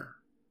winner.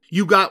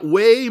 You got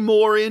way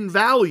more in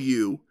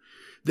value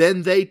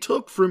than they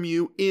took from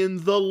you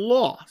in the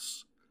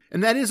loss.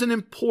 And that is an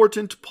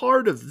important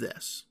part of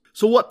this.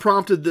 So what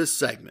prompted this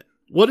segment?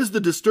 What is the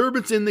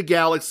disturbance in the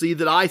galaxy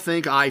that I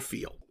think I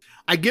feel?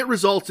 I get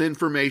results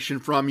information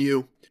from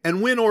you,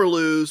 and win or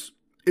lose,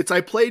 it's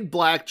I played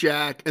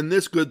blackjack and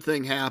this good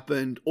thing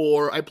happened,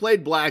 or I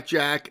played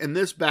blackjack and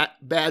this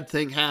bad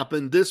thing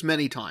happened this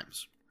many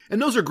times.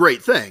 And those are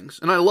great things,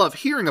 and I love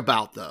hearing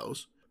about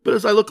those. But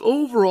as I look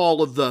over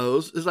all of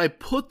those, as I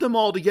put them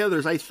all together,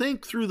 as I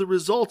think through the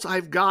results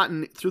I've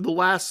gotten through the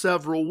last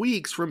several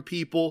weeks from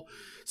people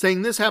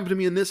saying this happened to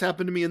me and this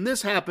happened to me and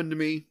this happened to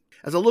me,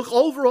 As I look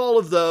over all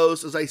of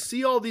those, as I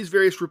see all these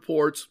various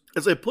reports,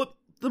 as I put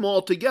them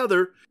all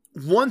together,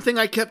 one thing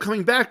I kept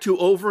coming back to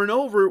over and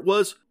over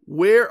was,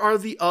 where are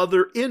the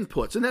other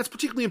inputs? And that's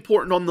particularly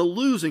important on the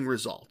losing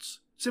results.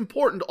 It's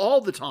important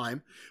all the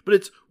time, but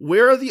it's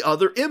where are the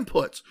other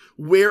inputs?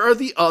 Where are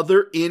the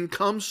other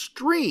income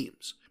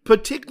streams?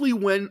 Particularly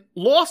when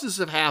losses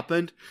have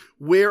happened,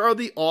 where are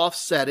the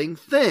offsetting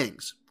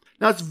things?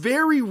 Now, it's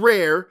very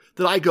rare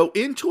that I go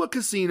into a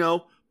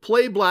casino,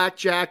 play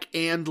blackjack,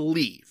 and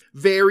leave.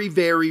 Very,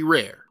 very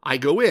rare. I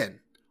go in.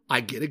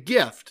 I get a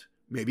gift.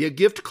 Maybe a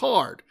gift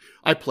card.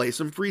 I play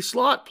some free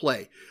slot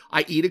play.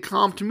 I eat a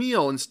comped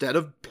meal instead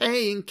of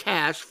paying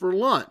cash for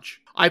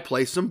lunch. I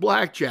play some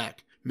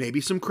blackjack.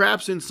 Maybe some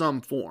craps in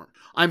some form.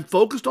 I'm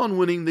focused on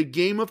winning the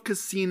game of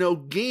casino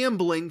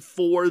gambling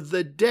for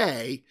the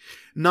day,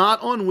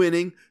 not on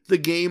winning the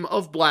game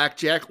of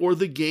blackjack or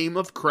the game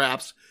of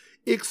craps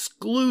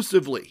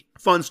exclusively.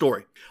 Fun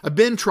story. I've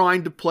been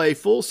trying to play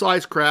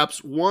full-size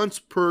craps once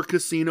per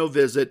casino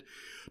visit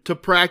to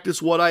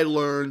practice what I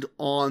learned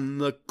on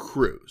the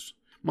cruise.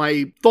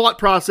 My thought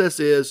process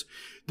is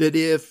that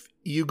if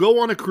you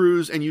go on a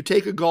cruise and you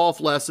take a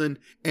golf lesson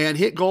and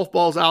hit golf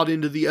balls out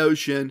into the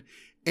ocean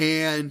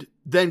and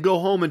then go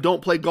home and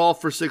don't play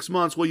golf for 6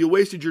 months, well, you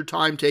wasted your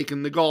time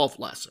taking the golf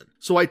lesson.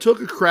 So I took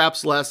a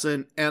craps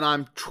lesson, and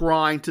I'm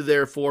trying to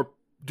therefore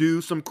do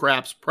some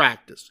craps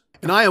practice.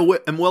 And I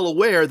am well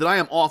aware that I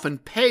am often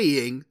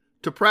paying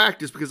to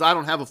practice because I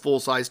don't have a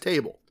full-size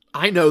table.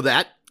 I know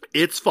that.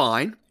 It's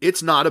fine.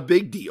 It's not a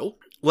big deal.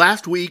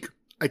 Last week,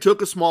 I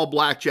took a small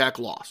blackjack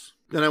loss.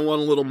 Then I won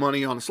a little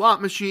money on a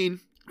slot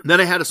machine.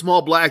 Then I had a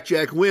small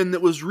blackjack win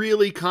that was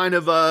really kind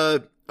of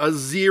a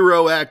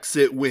zero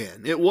exit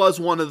win. It was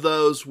one of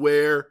those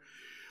where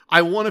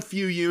I won a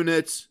few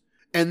units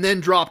and then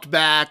dropped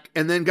back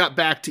and then got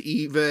back to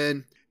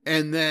even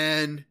and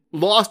then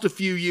lost a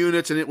few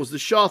units, and it was the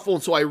shuffle,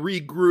 and so I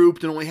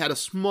regrouped and only had a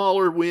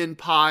smaller win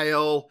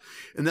pile,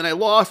 and then I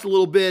lost a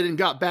little bit and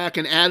got back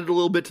and added a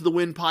little bit to the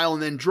win pile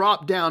and then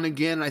dropped down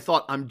again, and I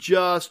thought, I'm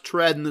just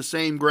treading the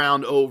same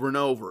ground over and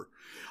over.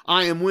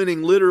 I am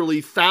winning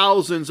literally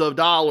thousands of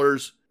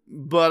dollars,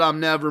 but I'm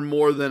never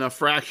more than a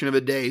fraction of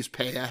a day's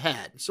pay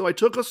ahead. So I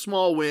took a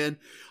small win,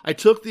 I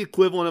took the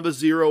equivalent of a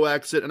zero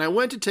exit, and I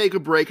went to take a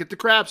break at the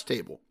craps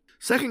table.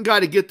 Second guy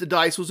to get the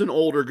dice was an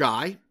older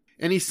guy,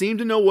 and he seemed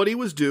to know what he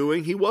was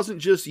doing. He wasn't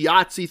just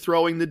Yahtzee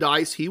throwing the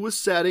dice. He was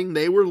setting.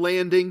 They were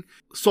landing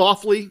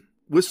softly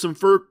with some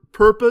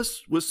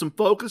purpose, with some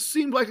focus.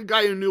 Seemed like a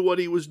guy who knew what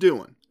he was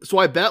doing. So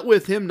I bet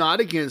with him, not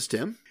against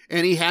him.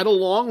 And he had a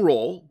long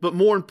roll. But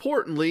more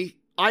importantly,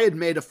 I had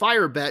made a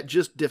fire bet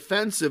just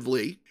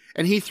defensively.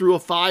 And he threw a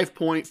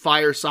 5-point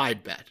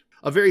fireside bet.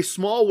 A very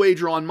small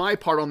wager on my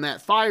part on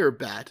that fire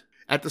bet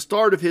at the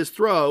start of his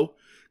throw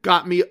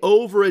got me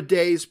over a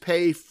day's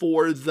pay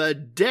for the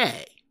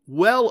day.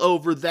 Well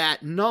over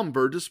that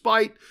number,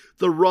 despite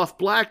the rough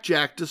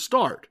blackjack to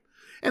start.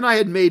 And I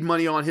had made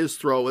money on his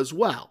throw as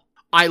well.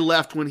 I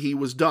left when he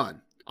was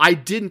done. I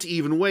didn't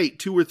even wait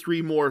 2 or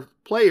 3 more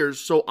players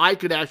so I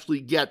could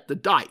actually get the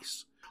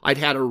dice. I'd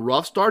had a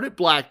rough start at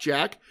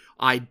blackjack.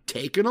 I'd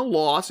taken a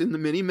loss in the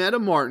mini meta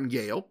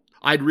martingale.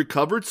 I'd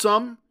recovered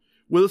some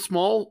with a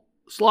small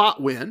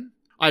slot win.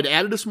 I'd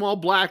added a small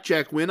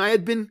blackjack win. I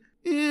had been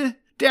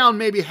down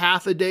maybe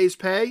half a day's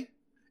pay,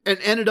 and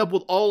ended up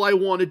with all I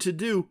wanted to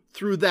do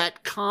through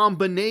that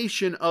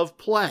combination of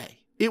play.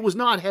 It was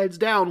not heads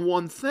down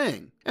one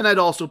thing. And I'd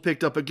also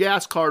picked up a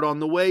gas card on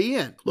the way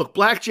in. Look,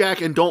 blackjack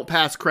and don't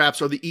pass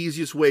craps are the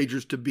easiest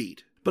wagers to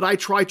beat. But I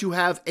try to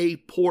have a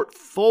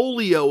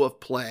portfolio of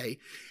play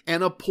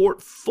and a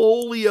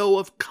portfolio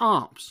of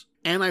comps.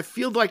 And I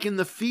feel like in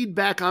the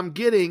feedback I'm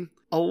getting,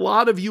 a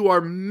lot of you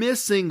are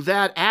missing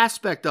that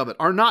aspect of it,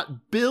 are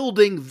not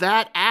building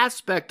that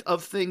aspect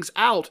of things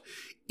out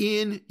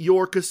in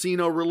your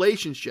casino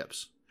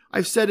relationships.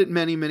 I've said it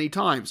many, many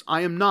times.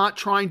 I am not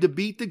trying to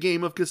beat the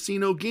game of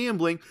casino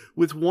gambling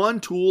with one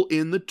tool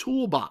in the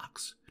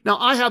toolbox. Now,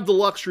 I have the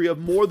luxury of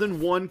more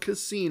than one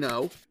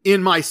casino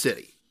in my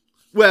city.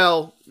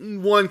 Well,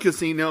 one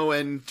casino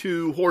and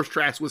 2 horse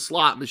tracks with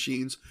slot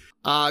machines.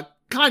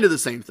 Kind of the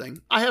same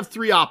thing. I have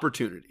 3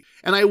 opportunities.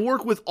 And I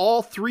work with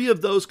all 3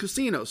 of those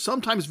casinos,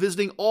 sometimes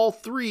visiting all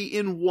 3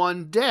 in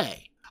one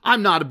day.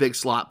 I'm not a big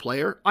slot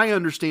player. I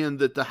understand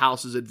that the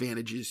house's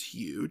advantage is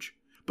huge,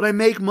 but I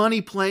make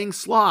money playing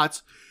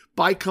slots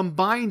by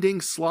combining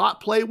slot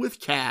play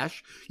with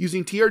cash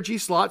using TRG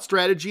slot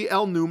strategy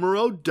El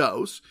Numero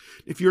Dos.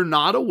 If you're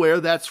not aware,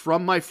 that's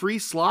from my free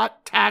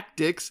slot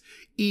tactics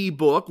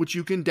ebook, which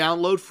you can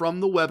download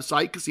from the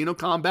website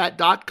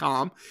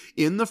casinocombat.com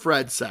in the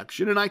Fred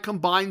section. And I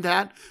combine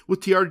that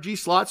with TRG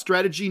slot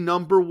strategy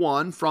number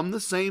 1 from the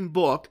same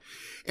book.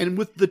 And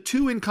with the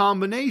 2 in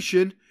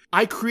combination,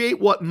 I create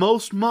what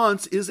most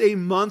months is a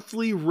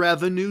monthly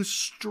revenue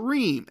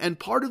stream. And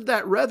part of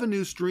that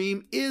revenue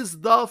stream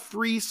is the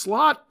free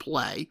slot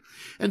play.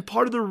 And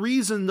part of the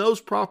reason those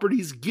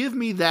properties give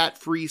me that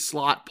free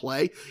slot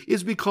play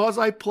is because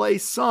I play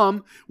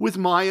some with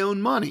my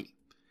own money.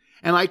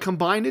 and I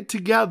combine it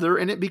together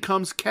and it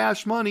becomes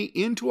cash money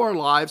into our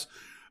lives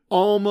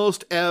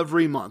almost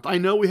every month. I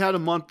know we had a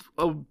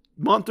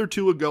month or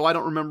two ago, I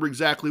don't remember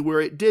exactly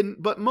where it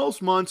didn't, but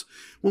most months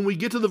when we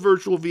get to the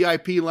virtual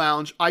VIP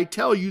lounge, I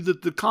tell you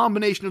that the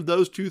combination of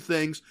those two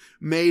things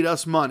made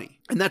us money.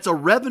 And that's a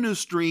revenue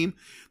stream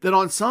that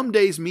on some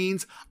days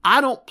means I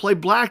don't play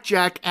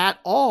blackjack at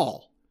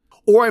all,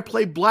 or I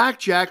play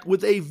blackjack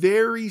with a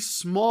very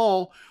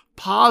small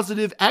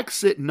positive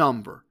exit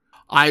number.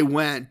 I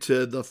went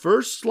to the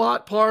first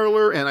slot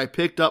parlor and I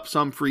picked up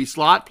some free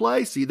slot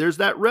play. See, there's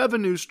that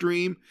revenue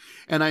stream,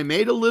 and I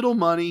made a little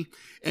money,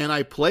 and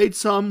I played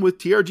some with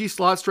TRG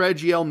Slot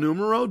Strategy El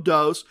Numero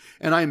Dos,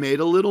 and I made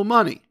a little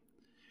money.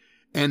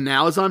 And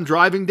now as I'm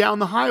driving down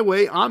the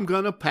highway, I'm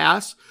going to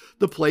pass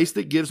the place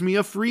that gives me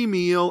a free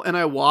meal, and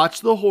I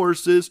watch the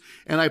horses,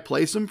 and I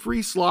play some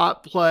free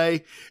slot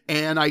play,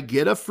 and I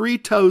get a free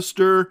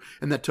toaster,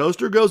 and the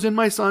toaster goes in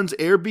my son's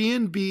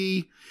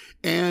Airbnb,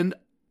 and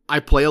I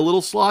play a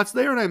little slots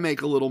there and I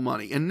make a little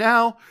money. And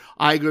now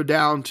I go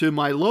down to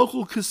my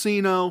local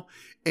casino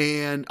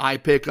and I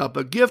pick up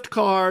a gift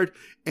card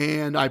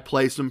and I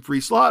play some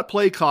free slot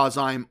play cause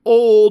I'm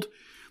old.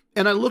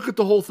 And I look at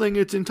the whole thing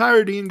in its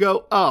entirety and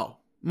go, oh,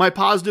 my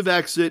positive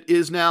exit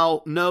is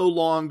now no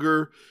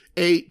longer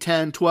 8,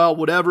 10, 12,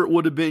 whatever it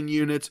would have been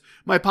units.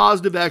 My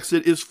positive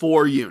exit is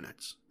 4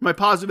 units. My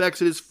positive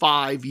exit is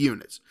 5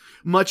 units.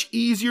 Much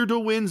easier to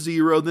win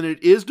 0 than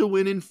it is to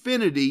win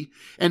infinity.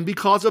 And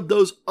because of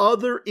those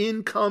other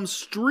income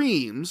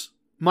streams,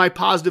 my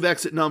positive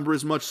exit number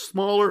is much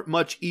smaller,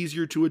 much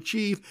easier to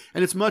achieve,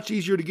 and it's much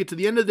easier to get to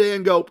the end of the day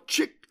and go,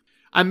 chick,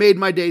 I made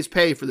my day's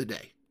pay for the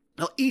day.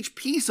 Now, each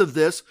piece of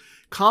this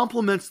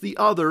complements the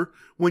other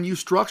when you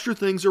structure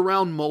things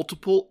around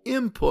multiple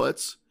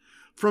inputs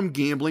from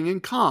gambling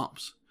and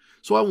comps.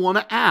 So I want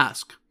to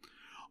ask,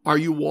 are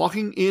you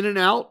walking in and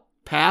out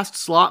past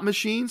slot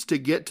machines to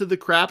get to the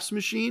craps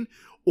machine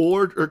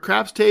or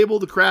craps table,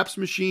 the craps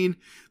machine,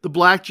 the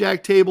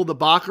blackjack table, the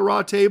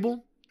baccarat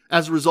table?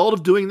 As a result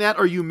of doing that,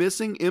 are you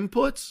missing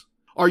inputs?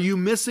 Are you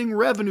missing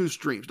revenue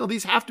streams? Now,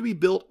 these have to be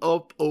built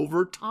up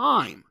over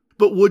time.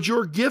 But would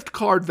your gift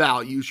card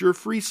values, your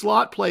free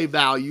slot play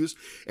values,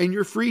 and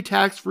your free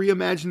tax-free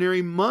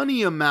imaginary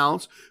money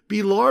amounts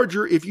be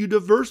larger if you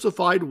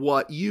diversified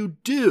what you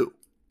do?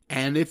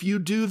 And if you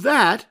do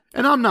that,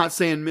 and I'm not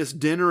saying miss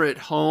dinner at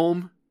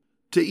home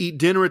to eat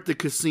dinner at the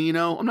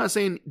casino. I'm not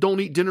saying don't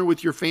eat dinner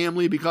with your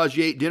family because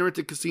you ate dinner at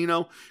the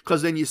casino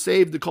because then you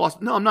saved the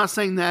cost. No, I'm not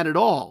saying that at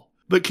all.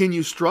 But can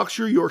you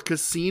structure your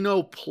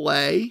casino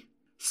play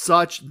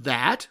such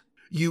that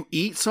you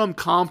eat some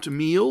comped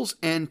meals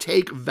and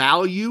take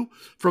value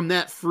from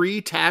that free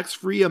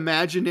tax-free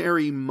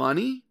imaginary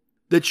money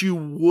that you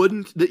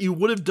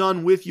would have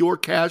done with your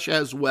cash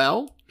as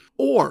well?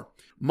 Or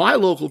my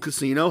local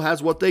casino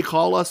has what they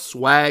call a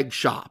swag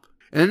shop.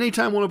 And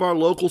anytime one of our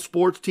local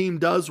sports team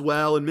does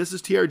well, and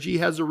Mrs. TRG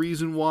has a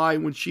reason why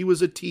when she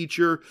was a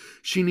teacher,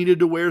 she needed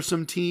to wear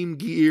some team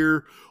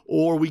gear,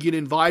 or we get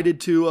invited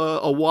to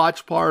a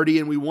watch party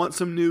and we want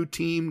some new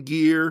team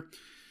gear.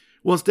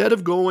 Well, instead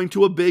of going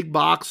to a big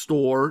box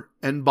store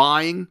and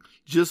buying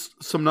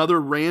just some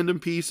other random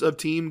piece of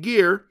team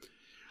gear,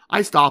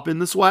 I stop in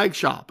the swag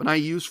shop and I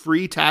use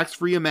free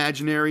tax-free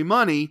imaginary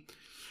money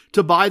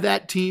to buy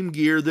that team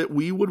gear that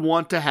we would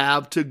want to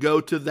have to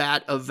go to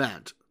that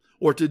event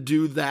or to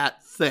do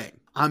that thing.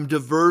 I'm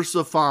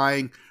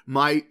diversifying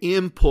my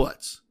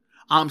inputs.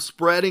 I'm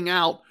spreading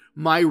out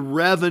my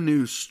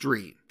revenue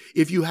stream.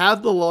 If you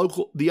have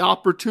the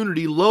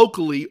opportunity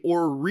locally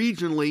or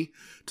regionally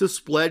to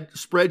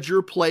spread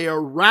your play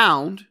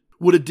around,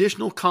 would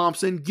additional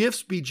comps and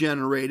gifts be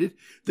generated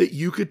that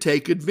you could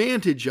take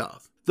advantage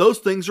of? Those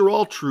things are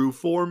all true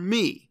for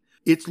me.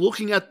 It's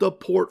looking at the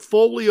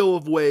portfolio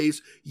of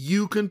ways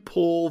you can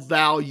pull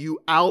value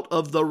out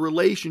of the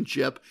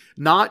relationship,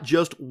 not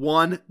just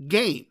one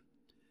game.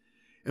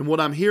 And what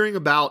I'm hearing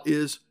about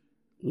is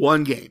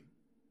one game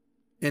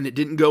and it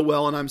didn't go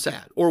well and I'm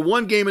sad. Or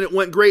one game and it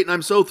went great and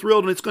I'm so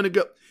thrilled and it's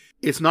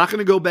not going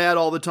to go bad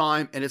all the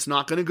time and it's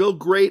not going to go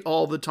great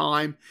all the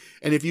time.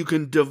 And if you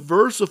can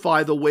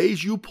diversify the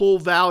ways you pull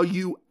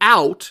value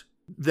out,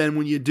 then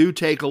when you do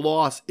take a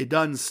loss, it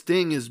doesn't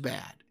sting as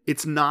bad.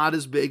 It's not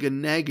as big a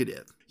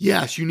negative.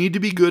 Yes, you need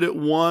to be good at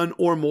one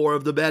or more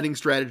of the betting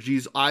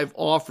strategies I've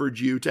offered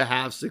you to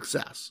have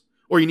success.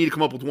 Or you need to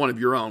come up with one of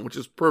your own, which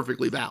is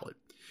perfectly valid.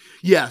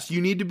 Yes,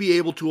 you need to be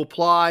able to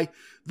apply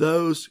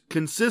those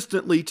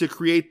consistently to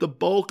create the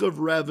bulk of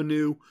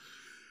revenue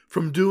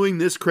from doing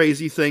this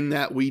crazy thing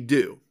that we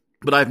do.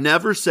 But I've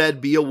never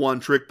said be a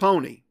one-trick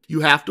pony.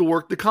 You have to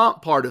work the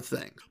comp part of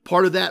things.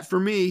 Part of that for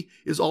me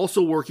is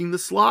also working the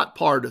slot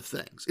part of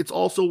things. It's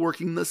also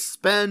working the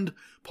spend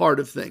part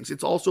of things.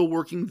 It's also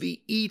working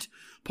the eat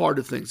part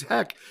of things.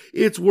 Heck,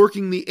 it's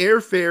working the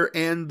airfare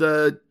and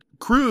the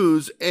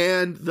cruise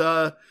and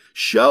the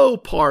show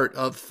part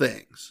of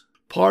things.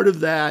 Part of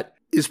that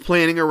is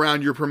planning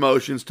around your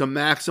promotions to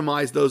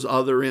maximize those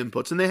other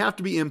inputs. And they have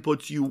to be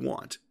inputs you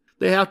want.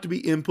 They have to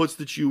be inputs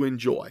that you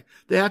enjoy.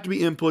 They have to be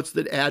inputs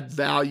that add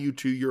value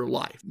to your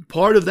life.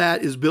 Part of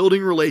that is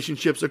building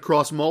relationships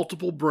across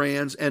multiple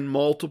brands and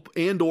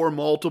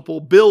multiple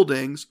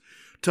buildings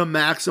to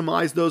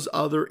maximize those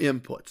other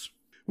inputs.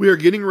 We are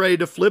getting ready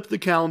to flip the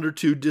calendar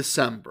to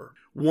December.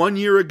 1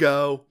 year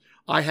ago,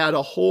 I had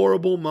a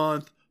horrible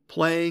month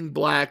playing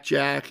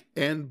blackjack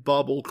and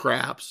bubble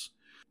craps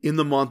in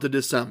the month of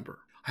December.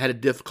 I had a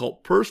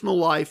difficult personal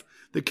life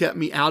that kept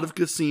me out of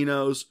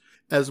casinos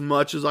as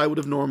much as I would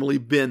have normally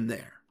been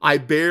there. I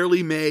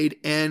barely made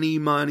any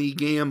money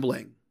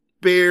gambling.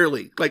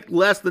 Barely. Like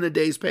less than a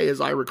day's pay, as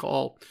I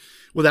recall,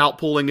 without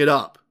pulling it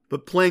up.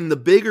 But playing the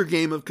bigger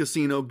game of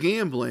casino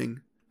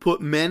gambling put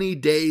many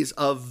days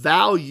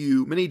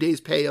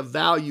pay of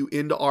value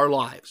into our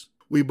lives.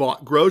 We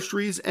bought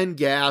groceries and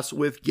gas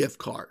with gift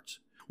cards.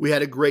 We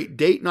had a great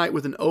date night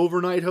with an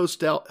overnight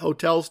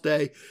hotel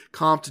stay,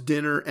 comped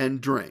dinner,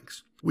 and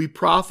drinks. We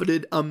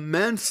profited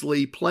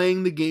immensely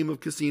playing the game of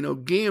casino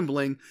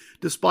gambling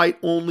despite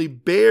only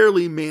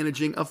barely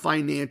managing a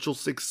financial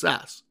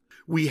success.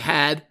 We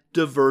had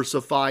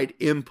diversified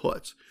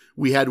inputs.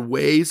 We had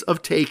ways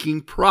of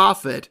taking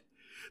profit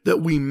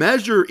that we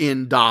measure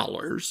in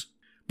dollars,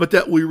 but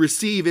that we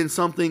receive in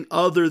something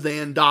other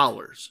than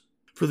dollars.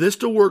 For this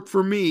to work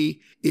for me,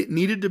 it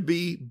needed to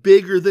be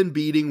bigger than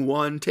beating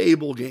one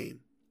table game.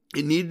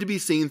 It needed to be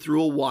seen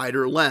through a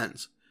wider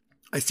lens.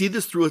 I see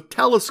this through a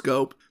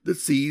telescope that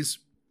sees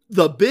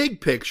the big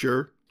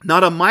picture,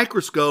 not a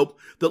microscope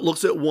that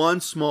looks at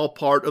one small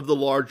part of the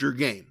larger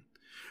game.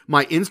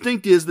 My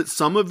instinct is that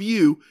some of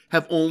you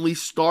have only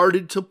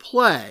started to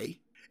play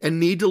and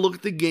need to look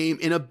at the game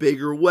in a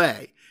bigger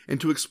way and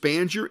to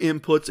expand your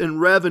inputs and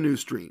revenue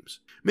streams.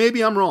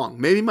 Maybe I'm wrong.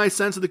 Maybe my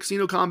sense of the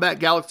casino combat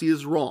galaxy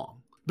is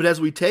wrong. But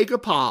as we take a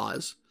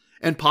pause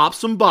and pop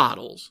some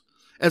bottles,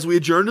 as we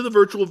adjourn to the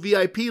virtual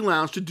VIP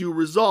lounge to do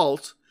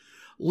results,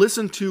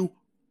 listen to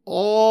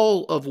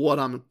all of what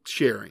I'm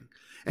sharing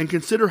and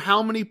consider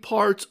how many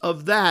parts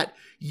of that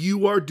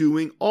you are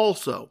doing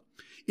also.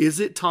 Is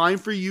it time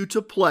for you to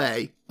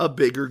play a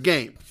bigger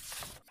game?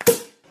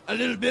 A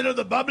little bit of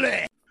the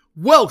bubbly.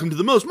 Welcome to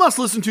the most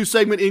must-listen-to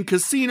segment in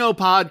casino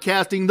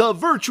podcasting, the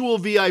Virtual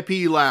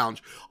VIP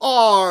Lounge.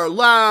 Our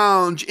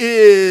lounge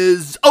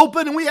is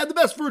open, and we have the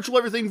best virtual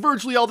everything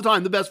virtually all the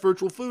time. The best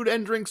virtual food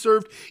and drink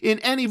served in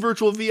any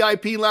virtual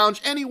VIP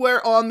lounge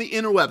anywhere on the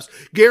interwebs.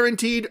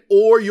 Guaranteed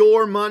or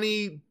your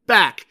money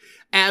back.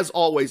 As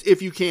always,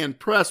 if you can,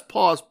 press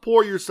pause,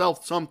 pour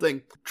yourself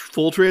something.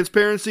 Full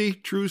transparency,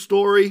 true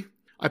story.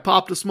 I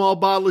popped a small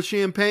bottle of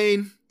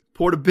champagne,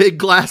 poured a big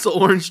glass of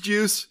orange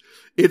juice.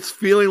 It's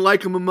feeling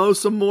like a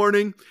mimosa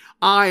morning.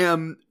 I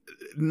am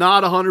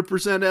not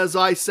 100% as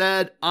I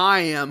said. I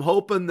am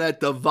hoping that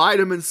the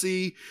vitamin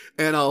C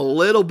and a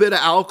little bit of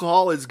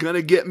alcohol is going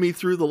to get me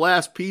through the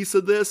last piece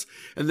of this.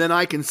 And then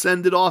I can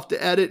send it off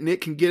to edit and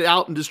it can get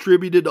out and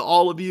distributed to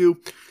all of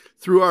you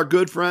through our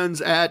good friends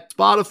at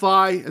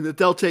Spotify, and that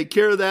they'll take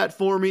care of that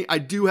for me. I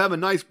do have a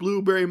nice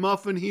blueberry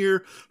muffin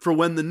here for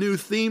when the new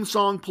theme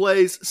song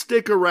plays.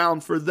 Stick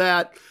around for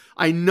that.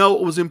 I know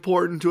it was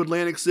important to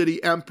Atlantic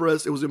City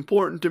Empress. It was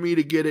important to me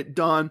to get it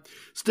done.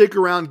 Stick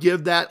around,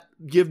 give that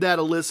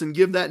a listen,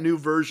 give that new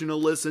version a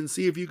listen,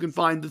 see if you can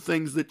find the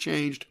things that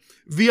changed.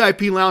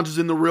 VIP lounges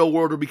in the real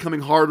world are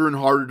becoming harder and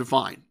harder to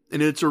find,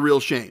 and it's a real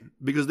shame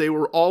because they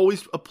were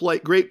always a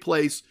great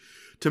place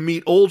to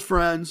meet old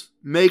friends,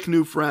 make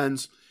new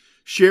friends,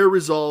 share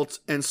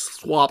results, and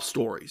swap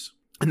stories.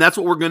 And that's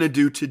what we're going to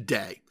do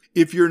today.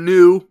 If you're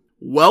new,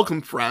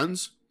 welcome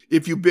friends.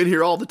 If you've been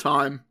here all the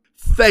time,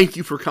 thank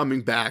you for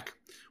coming back.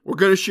 We're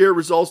going to share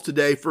results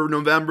today for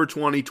November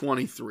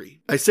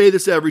 2023. I say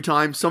this every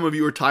time. Some of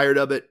you are tired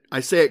of it. I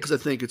say it because I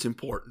think it's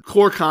important.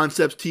 Core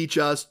concepts teach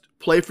us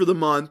play for the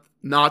month,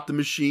 not the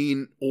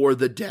machine or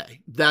the day.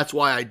 That's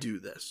why I do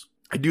this.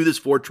 I do this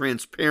for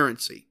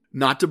transparency,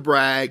 not to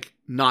brag,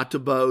 not to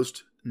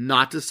boast,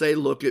 not to say,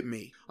 look at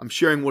me. I'm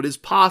sharing what is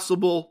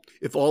possible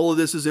if all of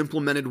this is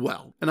implemented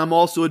well. And I'm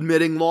also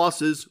admitting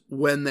losses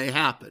when they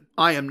happen.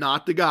 I am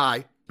not the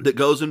guy that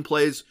goes and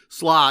plays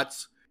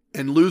slots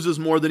and loses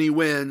more than he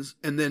wins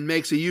and then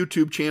makes a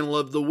YouTube channel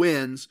of the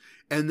wins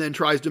and then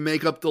tries to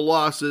make up the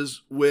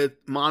losses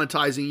with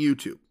monetizing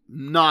YouTube.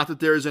 Not that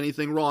there is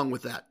anything wrong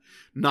with that.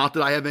 Not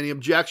that I have any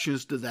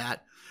objections to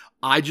that.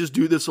 I just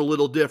do this a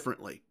little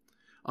differently.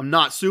 I'm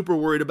not super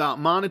worried about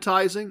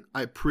monetizing.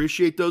 I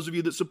appreciate those of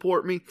you that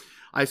support me.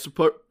 I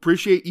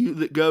appreciate you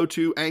that go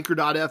to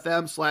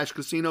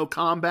anchor.fm/casino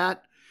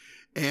combat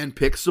and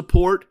pick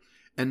support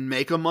and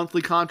make a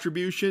monthly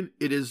contribution.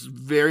 It is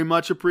very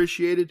much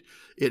appreciated.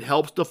 It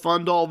helps to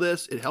fund all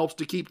this. It helps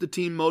to keep the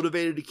team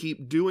motivated to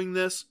keep doing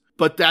this.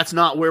 But that's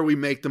not where we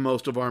make the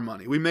most of our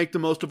money. We make the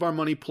most of our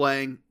money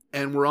playing,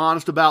 and we're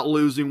honest about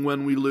losing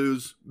when we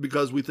lose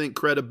because we think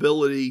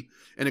credibility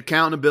and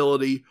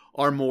accountability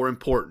are more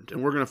important.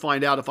 And we're going to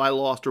find out if I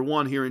lost or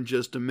won here in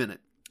just a minute.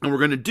 And we're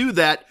going to do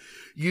that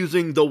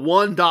using the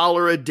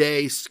 $1 a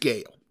day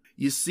scale.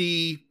 You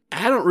see,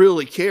 I don't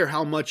really care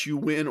how much you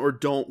win or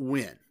don't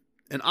win.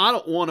 And I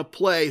don't want to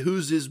play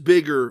whose is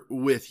bigger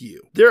with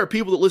you. There are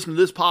people that listen to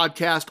this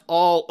podcast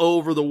all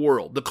over the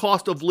world. The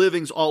cost of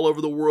livings all over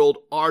the world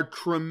are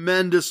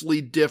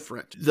tremendously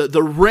different.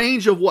 The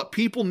range of what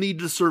people need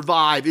to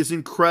survive is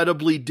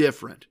incredibly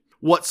different.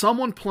 What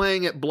someone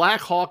playing at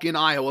Black Hawk in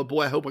Iowa,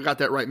 boy, I hope I got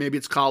that right. Maybe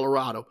it's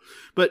Colorado.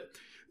 But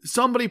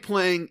somebody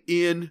playing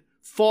in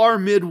far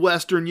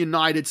Midwestern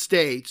United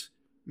States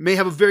may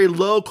have a very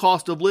low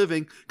cost of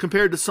living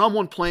compared to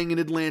someone playing in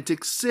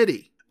Atlantic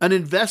City. An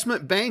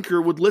investment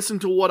banker would listen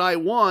to what I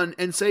won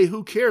and say,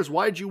 who cares?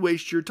 Why'd you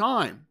waste your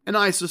time? And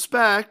I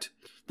suspect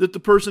that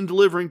the person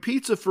delivering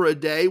pizza for a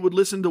day would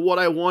listen to what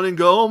I won and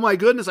go, oh my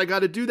goodness, I got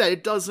to do that.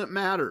 It doesn't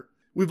matter.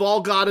 We've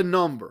all got a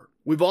number.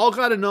 We've all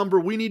got a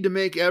number we need to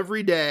make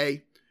every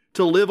day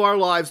to live our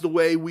lives the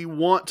way we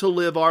want to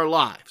live our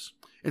lives.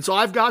 And so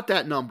I've got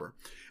that number.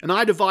 And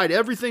I divide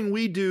everything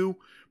we do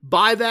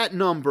by that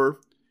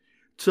number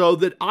so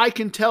that I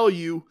can tell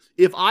you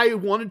if I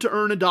wanted to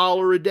earn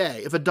 $1 a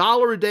day, if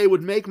 $1 a day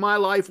would make my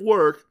life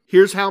work,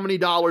 here's how many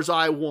dollars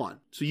I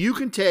won. So you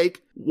can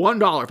take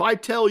 $1. If I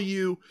tell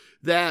you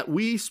that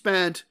we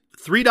spent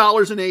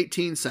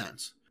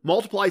 $3.18,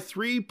 multiply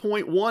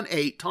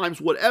 3.18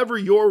 times whatever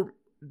your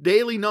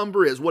daily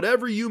number is,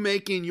 whatever you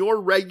make in your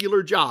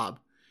regular job,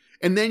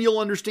 and then you'll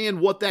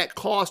understand what that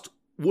cost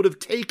would have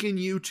taken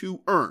you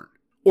to earn,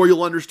 or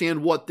you'll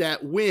understand what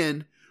that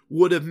win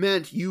would have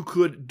meant you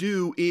could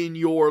do in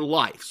your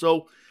life.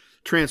 So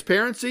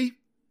transparency,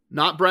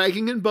 not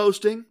bragging and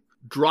boasting,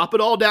 drop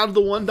it all down to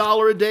the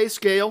 $1 a day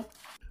scale.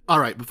 All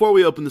right, before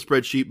we open the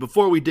spreadsheet,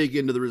 before we dig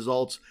into the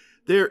results,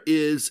 there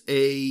is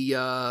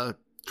a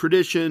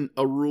tradition,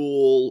 a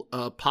rule,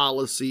 a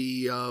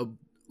policy, a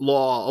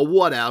law, a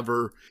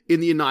whatever in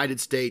the United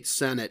States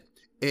Senate.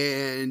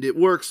 And it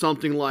works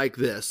something like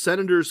this.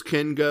 Senators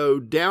can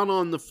go down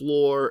on the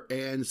floor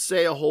and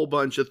say a whole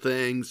bunch of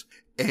things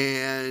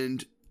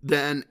and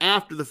then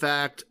after the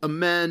fact,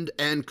 amend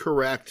and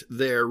correct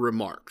their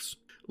remarks.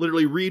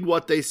 Literally read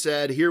what they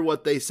said, hear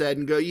what they said,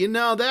 and go,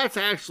 that's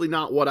actually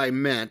not what I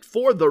meant.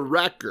 For the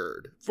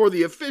record, for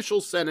the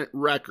official Senate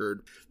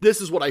record,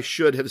 this is what I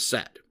should have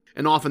said.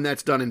 And often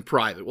that's done in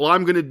private. Well,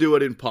 I'm going to do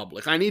it in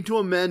public. I need to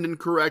amend and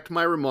correct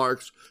my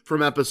remarks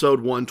from episode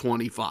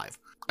 125.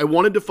 I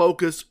wanted to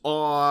focus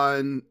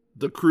on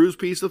the cruise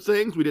piece of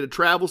things. We did a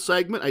travel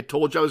segment. I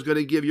told you I was going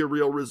to give you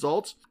real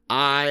results.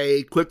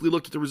 I quickly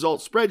looked at the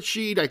results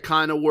spreadsheet. I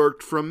kind of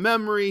worked from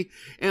memory,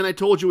 and I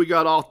told you we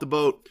got off the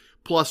boat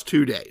plus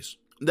 2 days.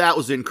 That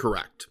was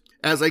incorrect.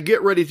 As I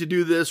get ready to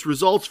do this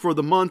results for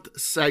the month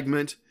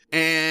segment,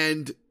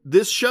 and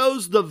this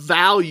shows the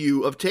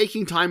value of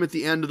taking time at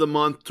the end of the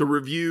month to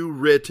review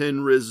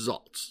written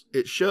results.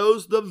 It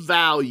shows the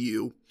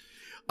value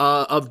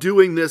of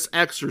doing this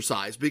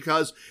exercise,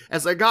 because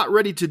as I got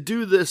ready to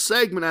do this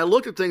segment, I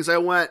looked at things, I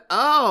went,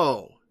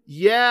 oh,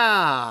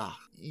 yeah,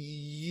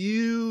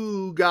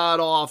 you got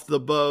off the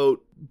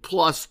boat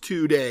plus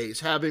 2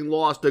 days, having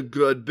lost a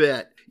good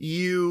bit.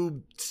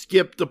 You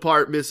skipped the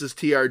part Mrs.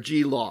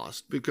 TRG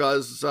lost,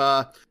 because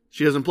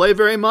she doesn't play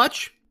very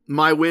much.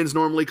 My wins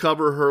normally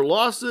cover her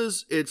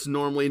losses. It's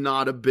normally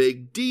not a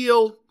big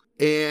deal.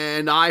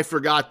 And I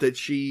forgot that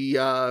she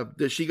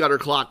got her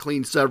clock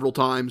cleaned several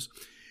times,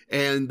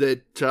 and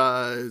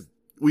that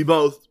we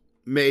both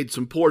made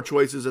some poor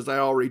choices, as I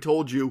already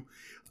told you,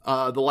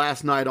 the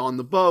last night on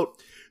the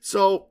boat.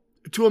 So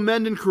to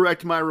amend and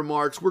correct my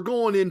remarks, we're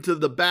going into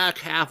the back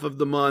half of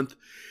the month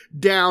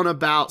down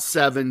about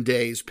 7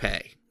 days'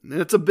 pay.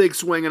 That's a big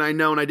swing, and I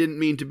know, and I didn't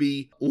mean to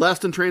be less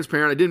than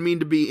transparent. I didn't mean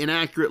to be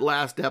inaccurate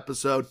last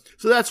episode.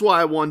 So that's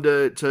why I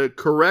wanted to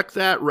correct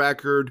that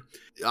record.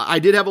 I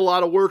did have a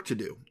lot of work to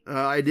do.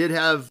 I did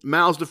have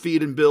mouths to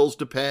feed and bills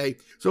to pay.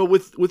 So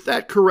with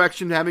that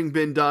correction having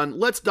been done,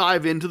 let's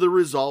dive into the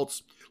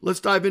results. Let's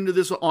dive into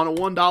this on a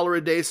 $1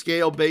 a day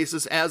scale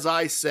basis. As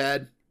I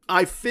said,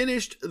 I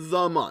finished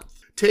the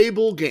month.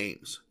 Table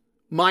games,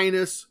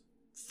 minus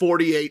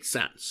 48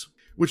 cents.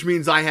 Which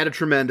means I had a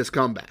tremendous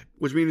comeback,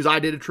 which means I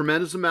did a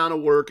tremendous amount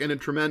of work and a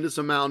tremendous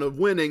amount of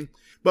winning.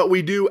 But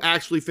we do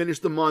actually finish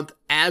the month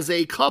as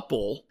a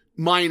couple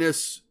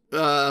minus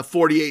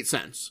 48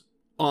 cents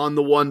on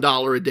the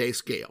 $1 a day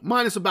scale,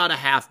 minus about a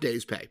half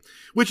day's pay,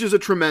 which is a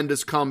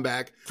tremendous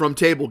comeback from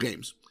table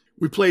games.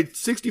 We played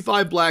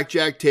 65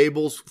 blackjack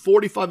tables,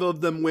 45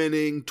 of them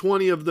winning,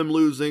 20 of them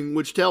losing,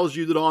 which tells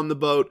you that on the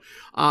boat,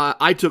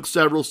 I took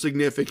several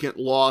significant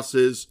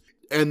losses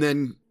and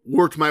then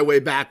worked my way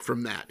back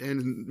from that.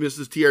 And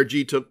Mrs.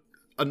 TRG took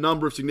a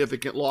number of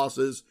significant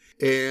losses,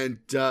 and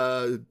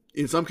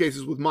in some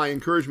cases with my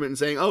encouragement and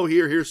saying, oh,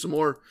 here's some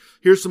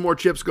more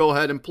chips, go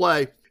ahead and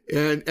play.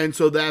 And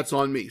so that's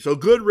on me. So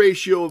good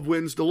ratio of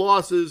wins to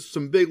losses,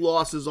 some big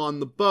losses on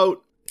the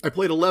boat. I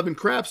played 11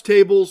 craps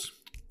tables,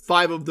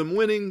 5 of them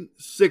winning,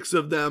 6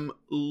 of them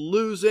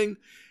losing.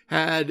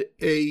 Had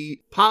a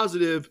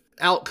positive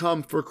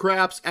outcome for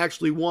craps,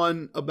 actually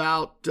won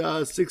about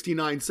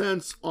 69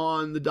 cents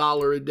on the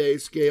 $1 a day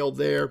scale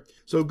there.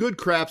 So good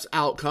craps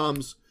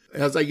outcomes.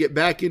 as I get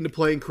back into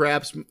playing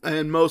craps,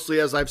 and mostly,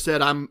 as I've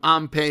said,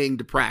 I'm paying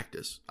to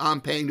practice.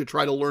 I'm paying to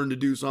try to learn to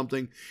do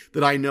something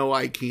that I know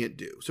I can't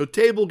do. So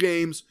table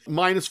games,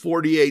 minus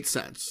 48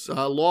 cents.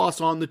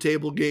 Loss on the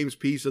table games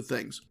piece of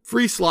things.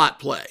 Free slot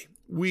play.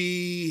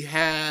 We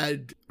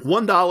had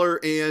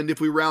 $1 and, if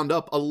we round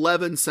up,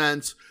 11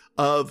 cents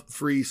of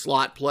free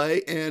slot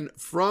play. And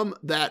from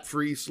that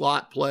free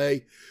slot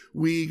play,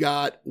 we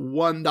got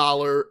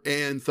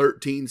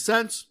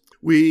 $1.13.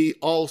 We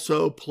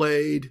also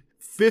played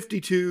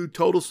 52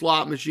 total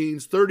slot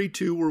machines.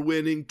 32 were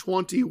winning,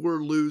 20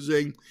 were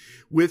losing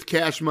with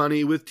cash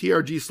money, with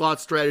TRG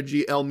slot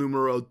strategy El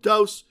Numero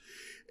Dos,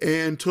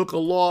 and took a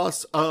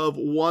loss of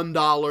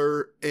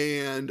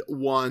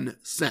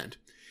 $1.01.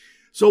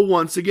 So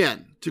once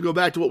again, to go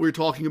back to what we were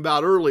talking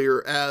about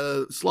earlier,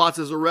 slots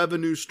as a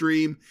revenue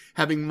stream,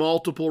 having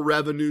multiple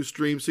revenue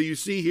streams. So you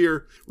see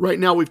here, right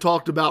now we've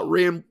talked about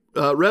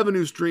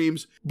revenue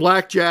streams,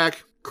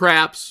 blackjack,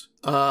 craps,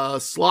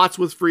 slots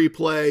with free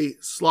play,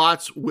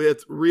 slots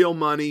with real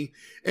money,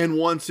 and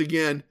once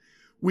again,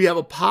 we have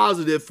a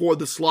positive for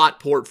the slot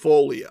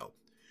portfolio.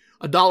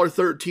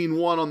 $1.13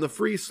 won on the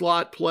free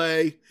slot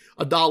play,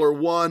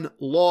 $1.01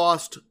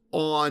 lost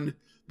on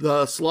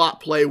the slot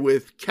play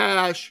with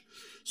cash.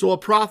 So a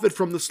profit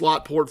from the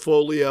slot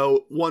portfolio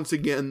once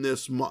again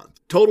this month.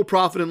 Total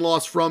profit and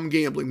loss from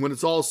gambling. When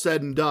it's all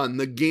said and done,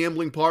 the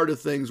gambling part of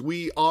things,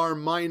 we are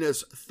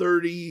minus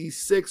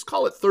 36,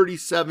 call it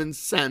 37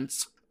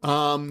 cents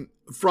from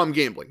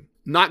gambling.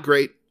 Not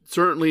great.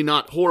 Certainly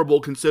not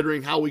horrible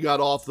considering how we got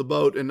off the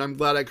boat, and I'm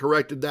glad I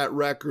corrected that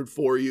record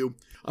for you.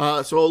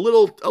 So a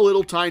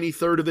little tiny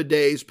third of a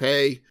day's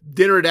pay.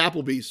 Dinner at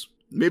Applebee's.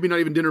 Maybe not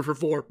even dinner for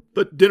four,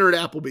 but dinner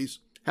at Applebee's.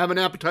 Have an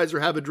appetizer,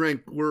 have a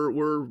drink.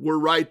 We're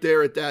right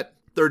there at that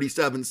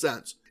 37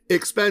 cents.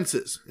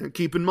 Expenses. And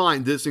keep in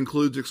mind, this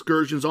includes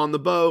excursions on the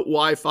boat,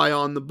 Wi-Fi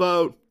on the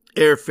boat,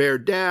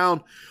 airfare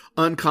down,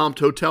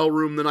 uncomped hotel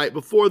room the night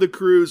before the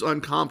cruise,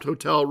 uncomped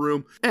hotel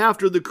room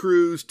after the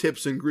cruise,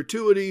 tips and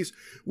gratuities.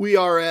 We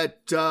are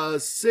at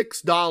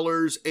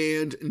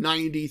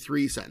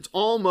 $6.93,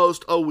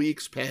 almost a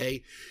week's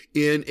pay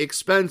in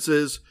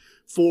expenses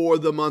for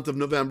the month of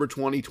November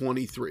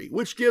 2023,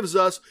 which gives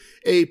us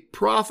a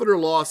profit or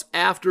loss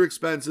after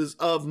expenses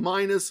of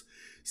minus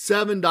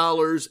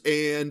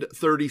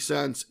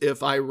 $7.30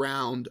 if I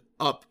round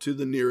up to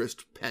the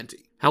nearest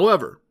penny.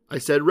 However, I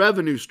said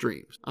revenue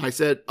streams. I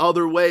said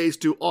other ways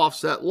to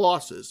offset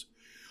losses.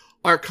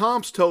 Our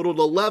comps totaled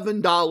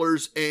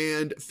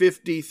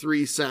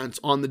 $11.53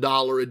 on the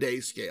dollar a day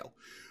scale.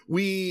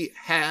 We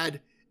had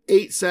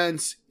 8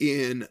 cents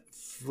in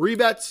free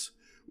bets.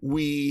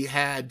 We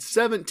had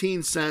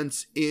 17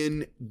 cents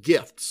in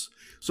gifts.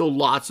 So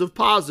lots of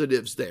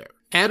positives there.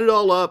 Add it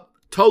all up,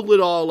 total it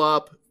all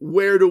up.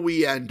 Where do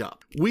we end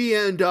up? We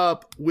end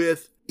up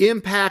with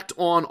impact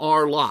on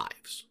our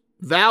lives,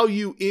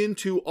 value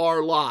into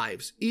our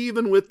lives,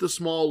 even with the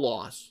small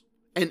loss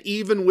and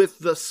even with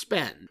the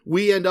spend.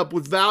 We end up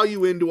with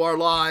value into our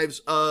lives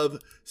of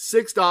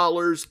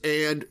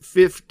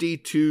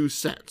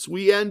 $6.52.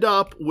 We end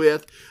up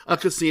with a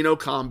casino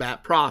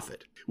combat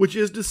profit, which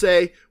is to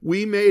say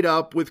we made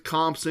up with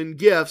comps and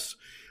gifts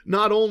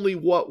not only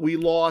what we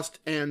lost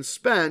and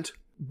spent,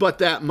 but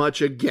that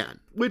much again,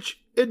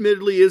 which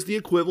admittedly is the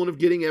equivalent of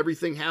getting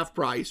everything half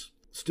price.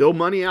 Still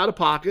money out of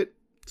pocket.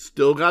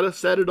 Still got to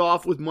set it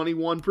off with money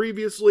won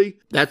previously.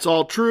 That's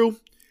all true.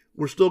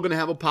 We're still going to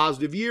have a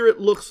positive year, it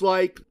looks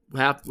like. We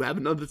have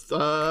another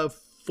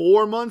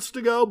 4 months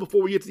to go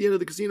before we get to the end of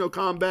the casino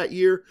combat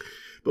year.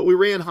 But we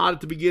ran hot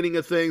at the beginning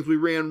of things. We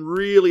ran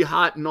really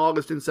hot in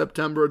August and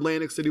September.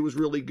 Atlantic City was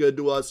really good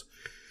to us.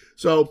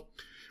 So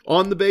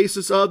on the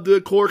basis of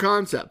the core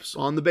concepts,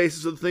 on the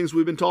basis of the things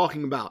we've been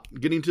talking about,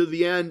 getting to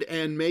the end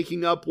and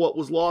making up what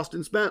was lost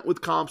and spent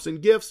with comps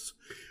and gifts,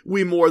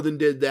 we more than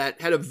did that.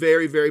 Had a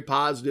very, very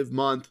positive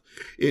month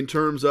in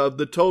terms of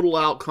the total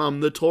outcome,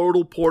 the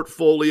total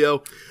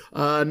portfolio.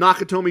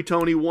 Nakatomi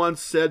Tony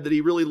once said that he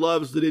really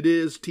loves that it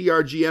is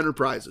TRG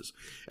Enterprises.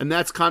 And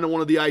that's kind of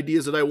one of the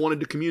ideas that I wanted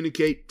to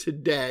communicate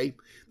today,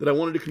 that I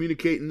wanted to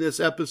communicate in this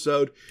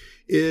episode,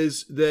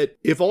 is that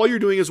if all you're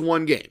doing is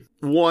one game,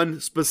 one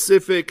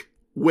specific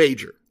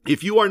wager,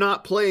 if you are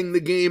not playing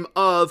the game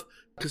of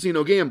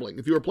casino gambling,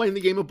 if you are playing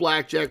the game of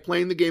blackjack,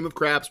 playing the game of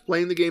craps,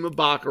 playing the game of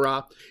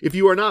baccarat, if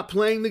you are not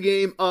playing the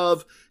game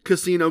of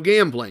casino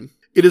gambling,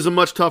 it is a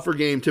much tougher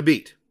game to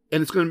beat.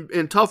 And it's going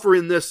to be tougher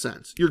in this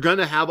sense. You're going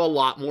to have a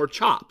lot more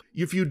chop.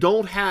 If you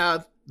don't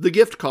have the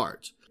gift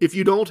cards, if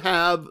you don't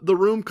have the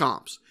room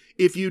comps,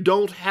 if you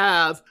don't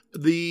have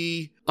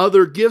the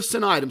other gifts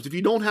and items, if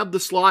you don't have the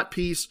slot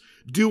piece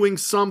doing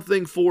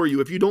something for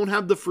you, if you don't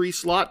have the free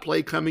slot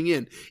play coming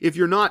in, if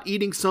you're not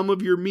eating some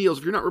of your meals,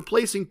 if you're not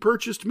replacing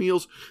purchased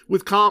meals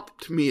with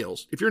comped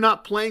meals, if you're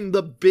not playing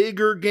the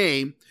bigger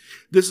game,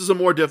 this is a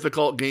more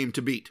difficult game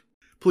to beat.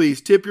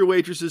 Please tip your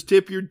waitresses,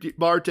 tip your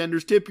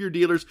bartenders, tip your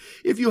dealers.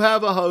 If you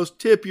have a host,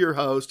 tip your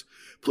host.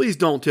 Please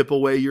don't tip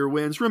away your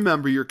wins.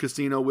 Remember your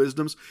casino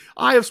wisdoms.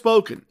 I have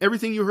spoken.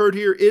 Everything you heard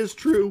here is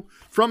true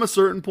from a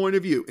certain point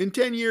of view. In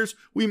 10 years,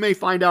 we may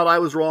find out I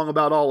was wrong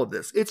about all of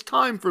this. It's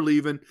time for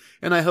leaving,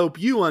 and I hope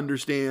you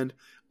understand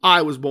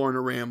I was born a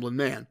rambling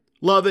man.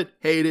 Love it,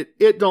 hate it,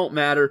 it don't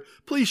matter.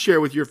 Please share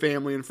with your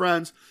family and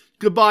friends.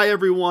 Goodbye,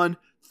 everyone.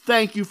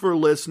 Thank you for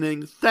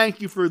listening. Thank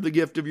you for the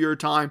gift of your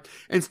time.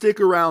 And stick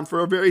around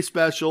for a very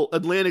special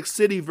Atlantic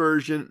City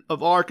version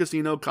of our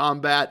Casino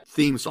Combat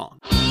theme song.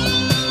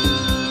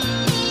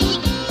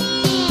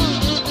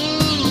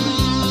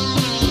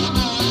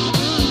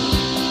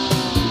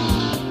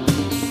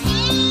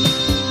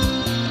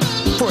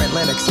 For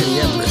Atlantic City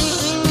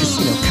Empress,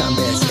 Casino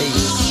Combat's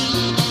ace.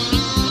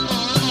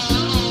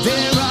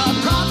 There are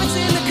profits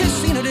in the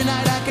casino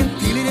tonight. I can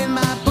feel it in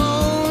my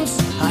bones.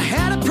 I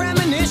had a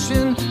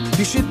premonition.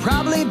 You should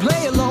probably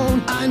play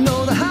alone. I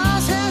know the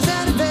house has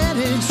an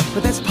advantage,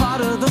 but that's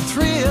part of the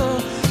thrill.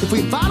 If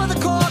we follow the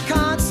core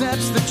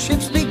concepts, the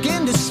chips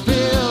begin to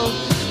spill.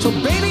 So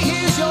baby,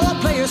 here's your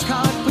player's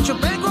card. Put your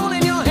bankroll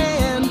in your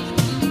hand.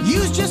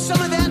 Use just some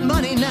of that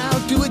money now.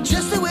 Do it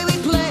just the way we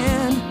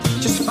planned.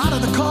 Just follow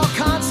the core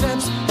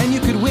concepts, and you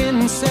could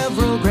win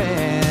several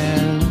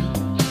grand.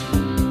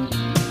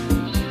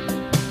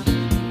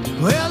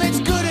 Well, it's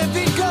good if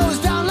it goes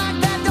down like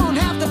that. Don't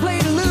have to play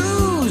to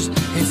lose.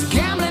 It's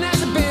gambling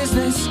as a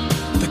business,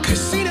 the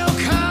Casino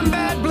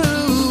Combat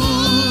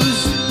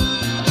Blues.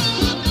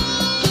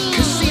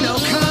 Casino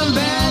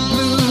Combat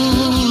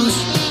Blues.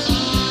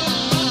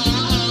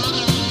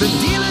 The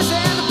dealers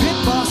and the pit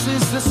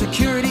bosses, the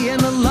security and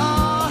the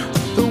law,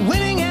 the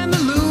winning and the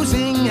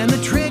losing and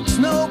the tricks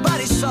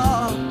nobody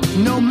saw.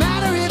 No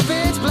matter if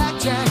it's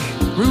blackjack,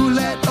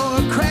 roulette or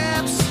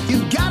craps,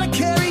 you gotta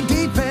carry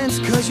defense,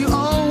 cause you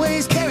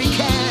always carry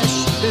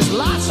cash. There's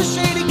lots of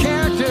shady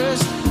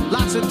characters,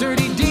 lots of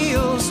dirty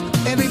deals.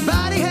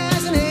 Everybody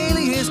has an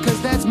alias,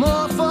 cause that's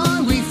more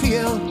fun we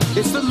feel.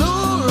 It's the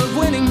lure of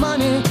winning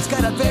money, it's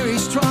got a very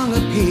strong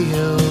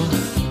appeal.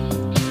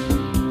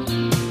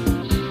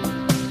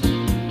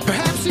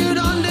 Perhaps you'd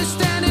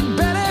understand it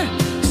better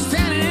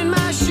standing in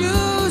my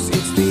shoes.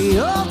 It's the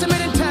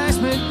ultimate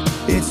enticement,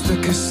 it's the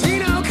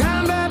Casino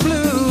Combat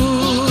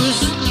Blues.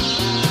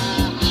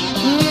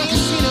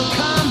 Casino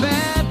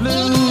Combat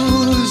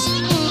Blues.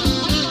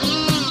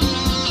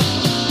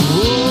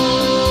 Whoa.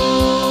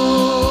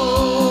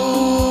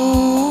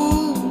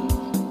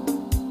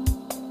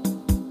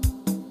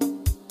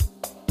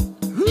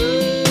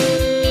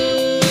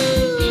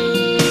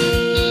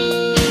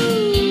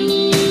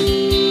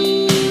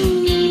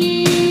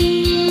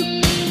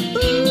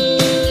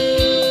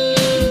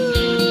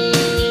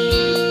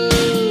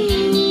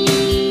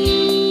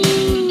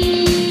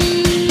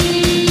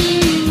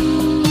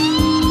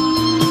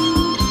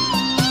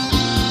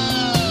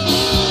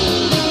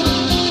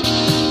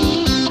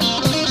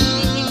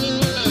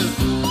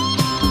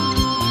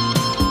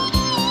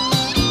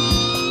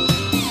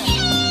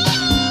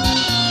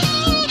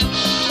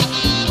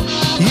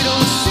 You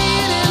don't see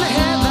it in the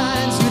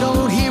headlines, you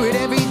don't hear it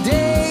every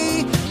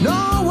day.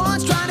 No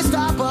one's trying to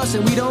stop us,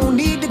 and we don't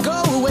need to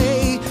go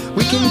away.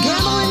 We can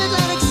gamble in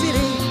Atlantic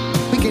City,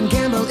 we can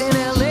gamble in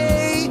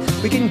LA,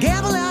 we can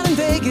gamble out in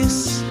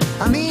Vegas.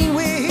 I mean,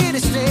 we're here to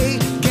stay.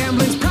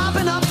 Gambling's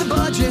propping up the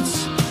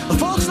budgets of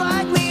folks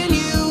like me and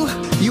you.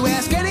 You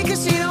ask any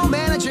casino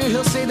manager,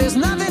 he'll say there's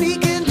nothing he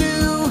can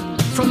do.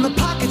 From the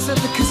pockets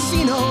of the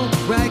casino,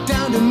 right down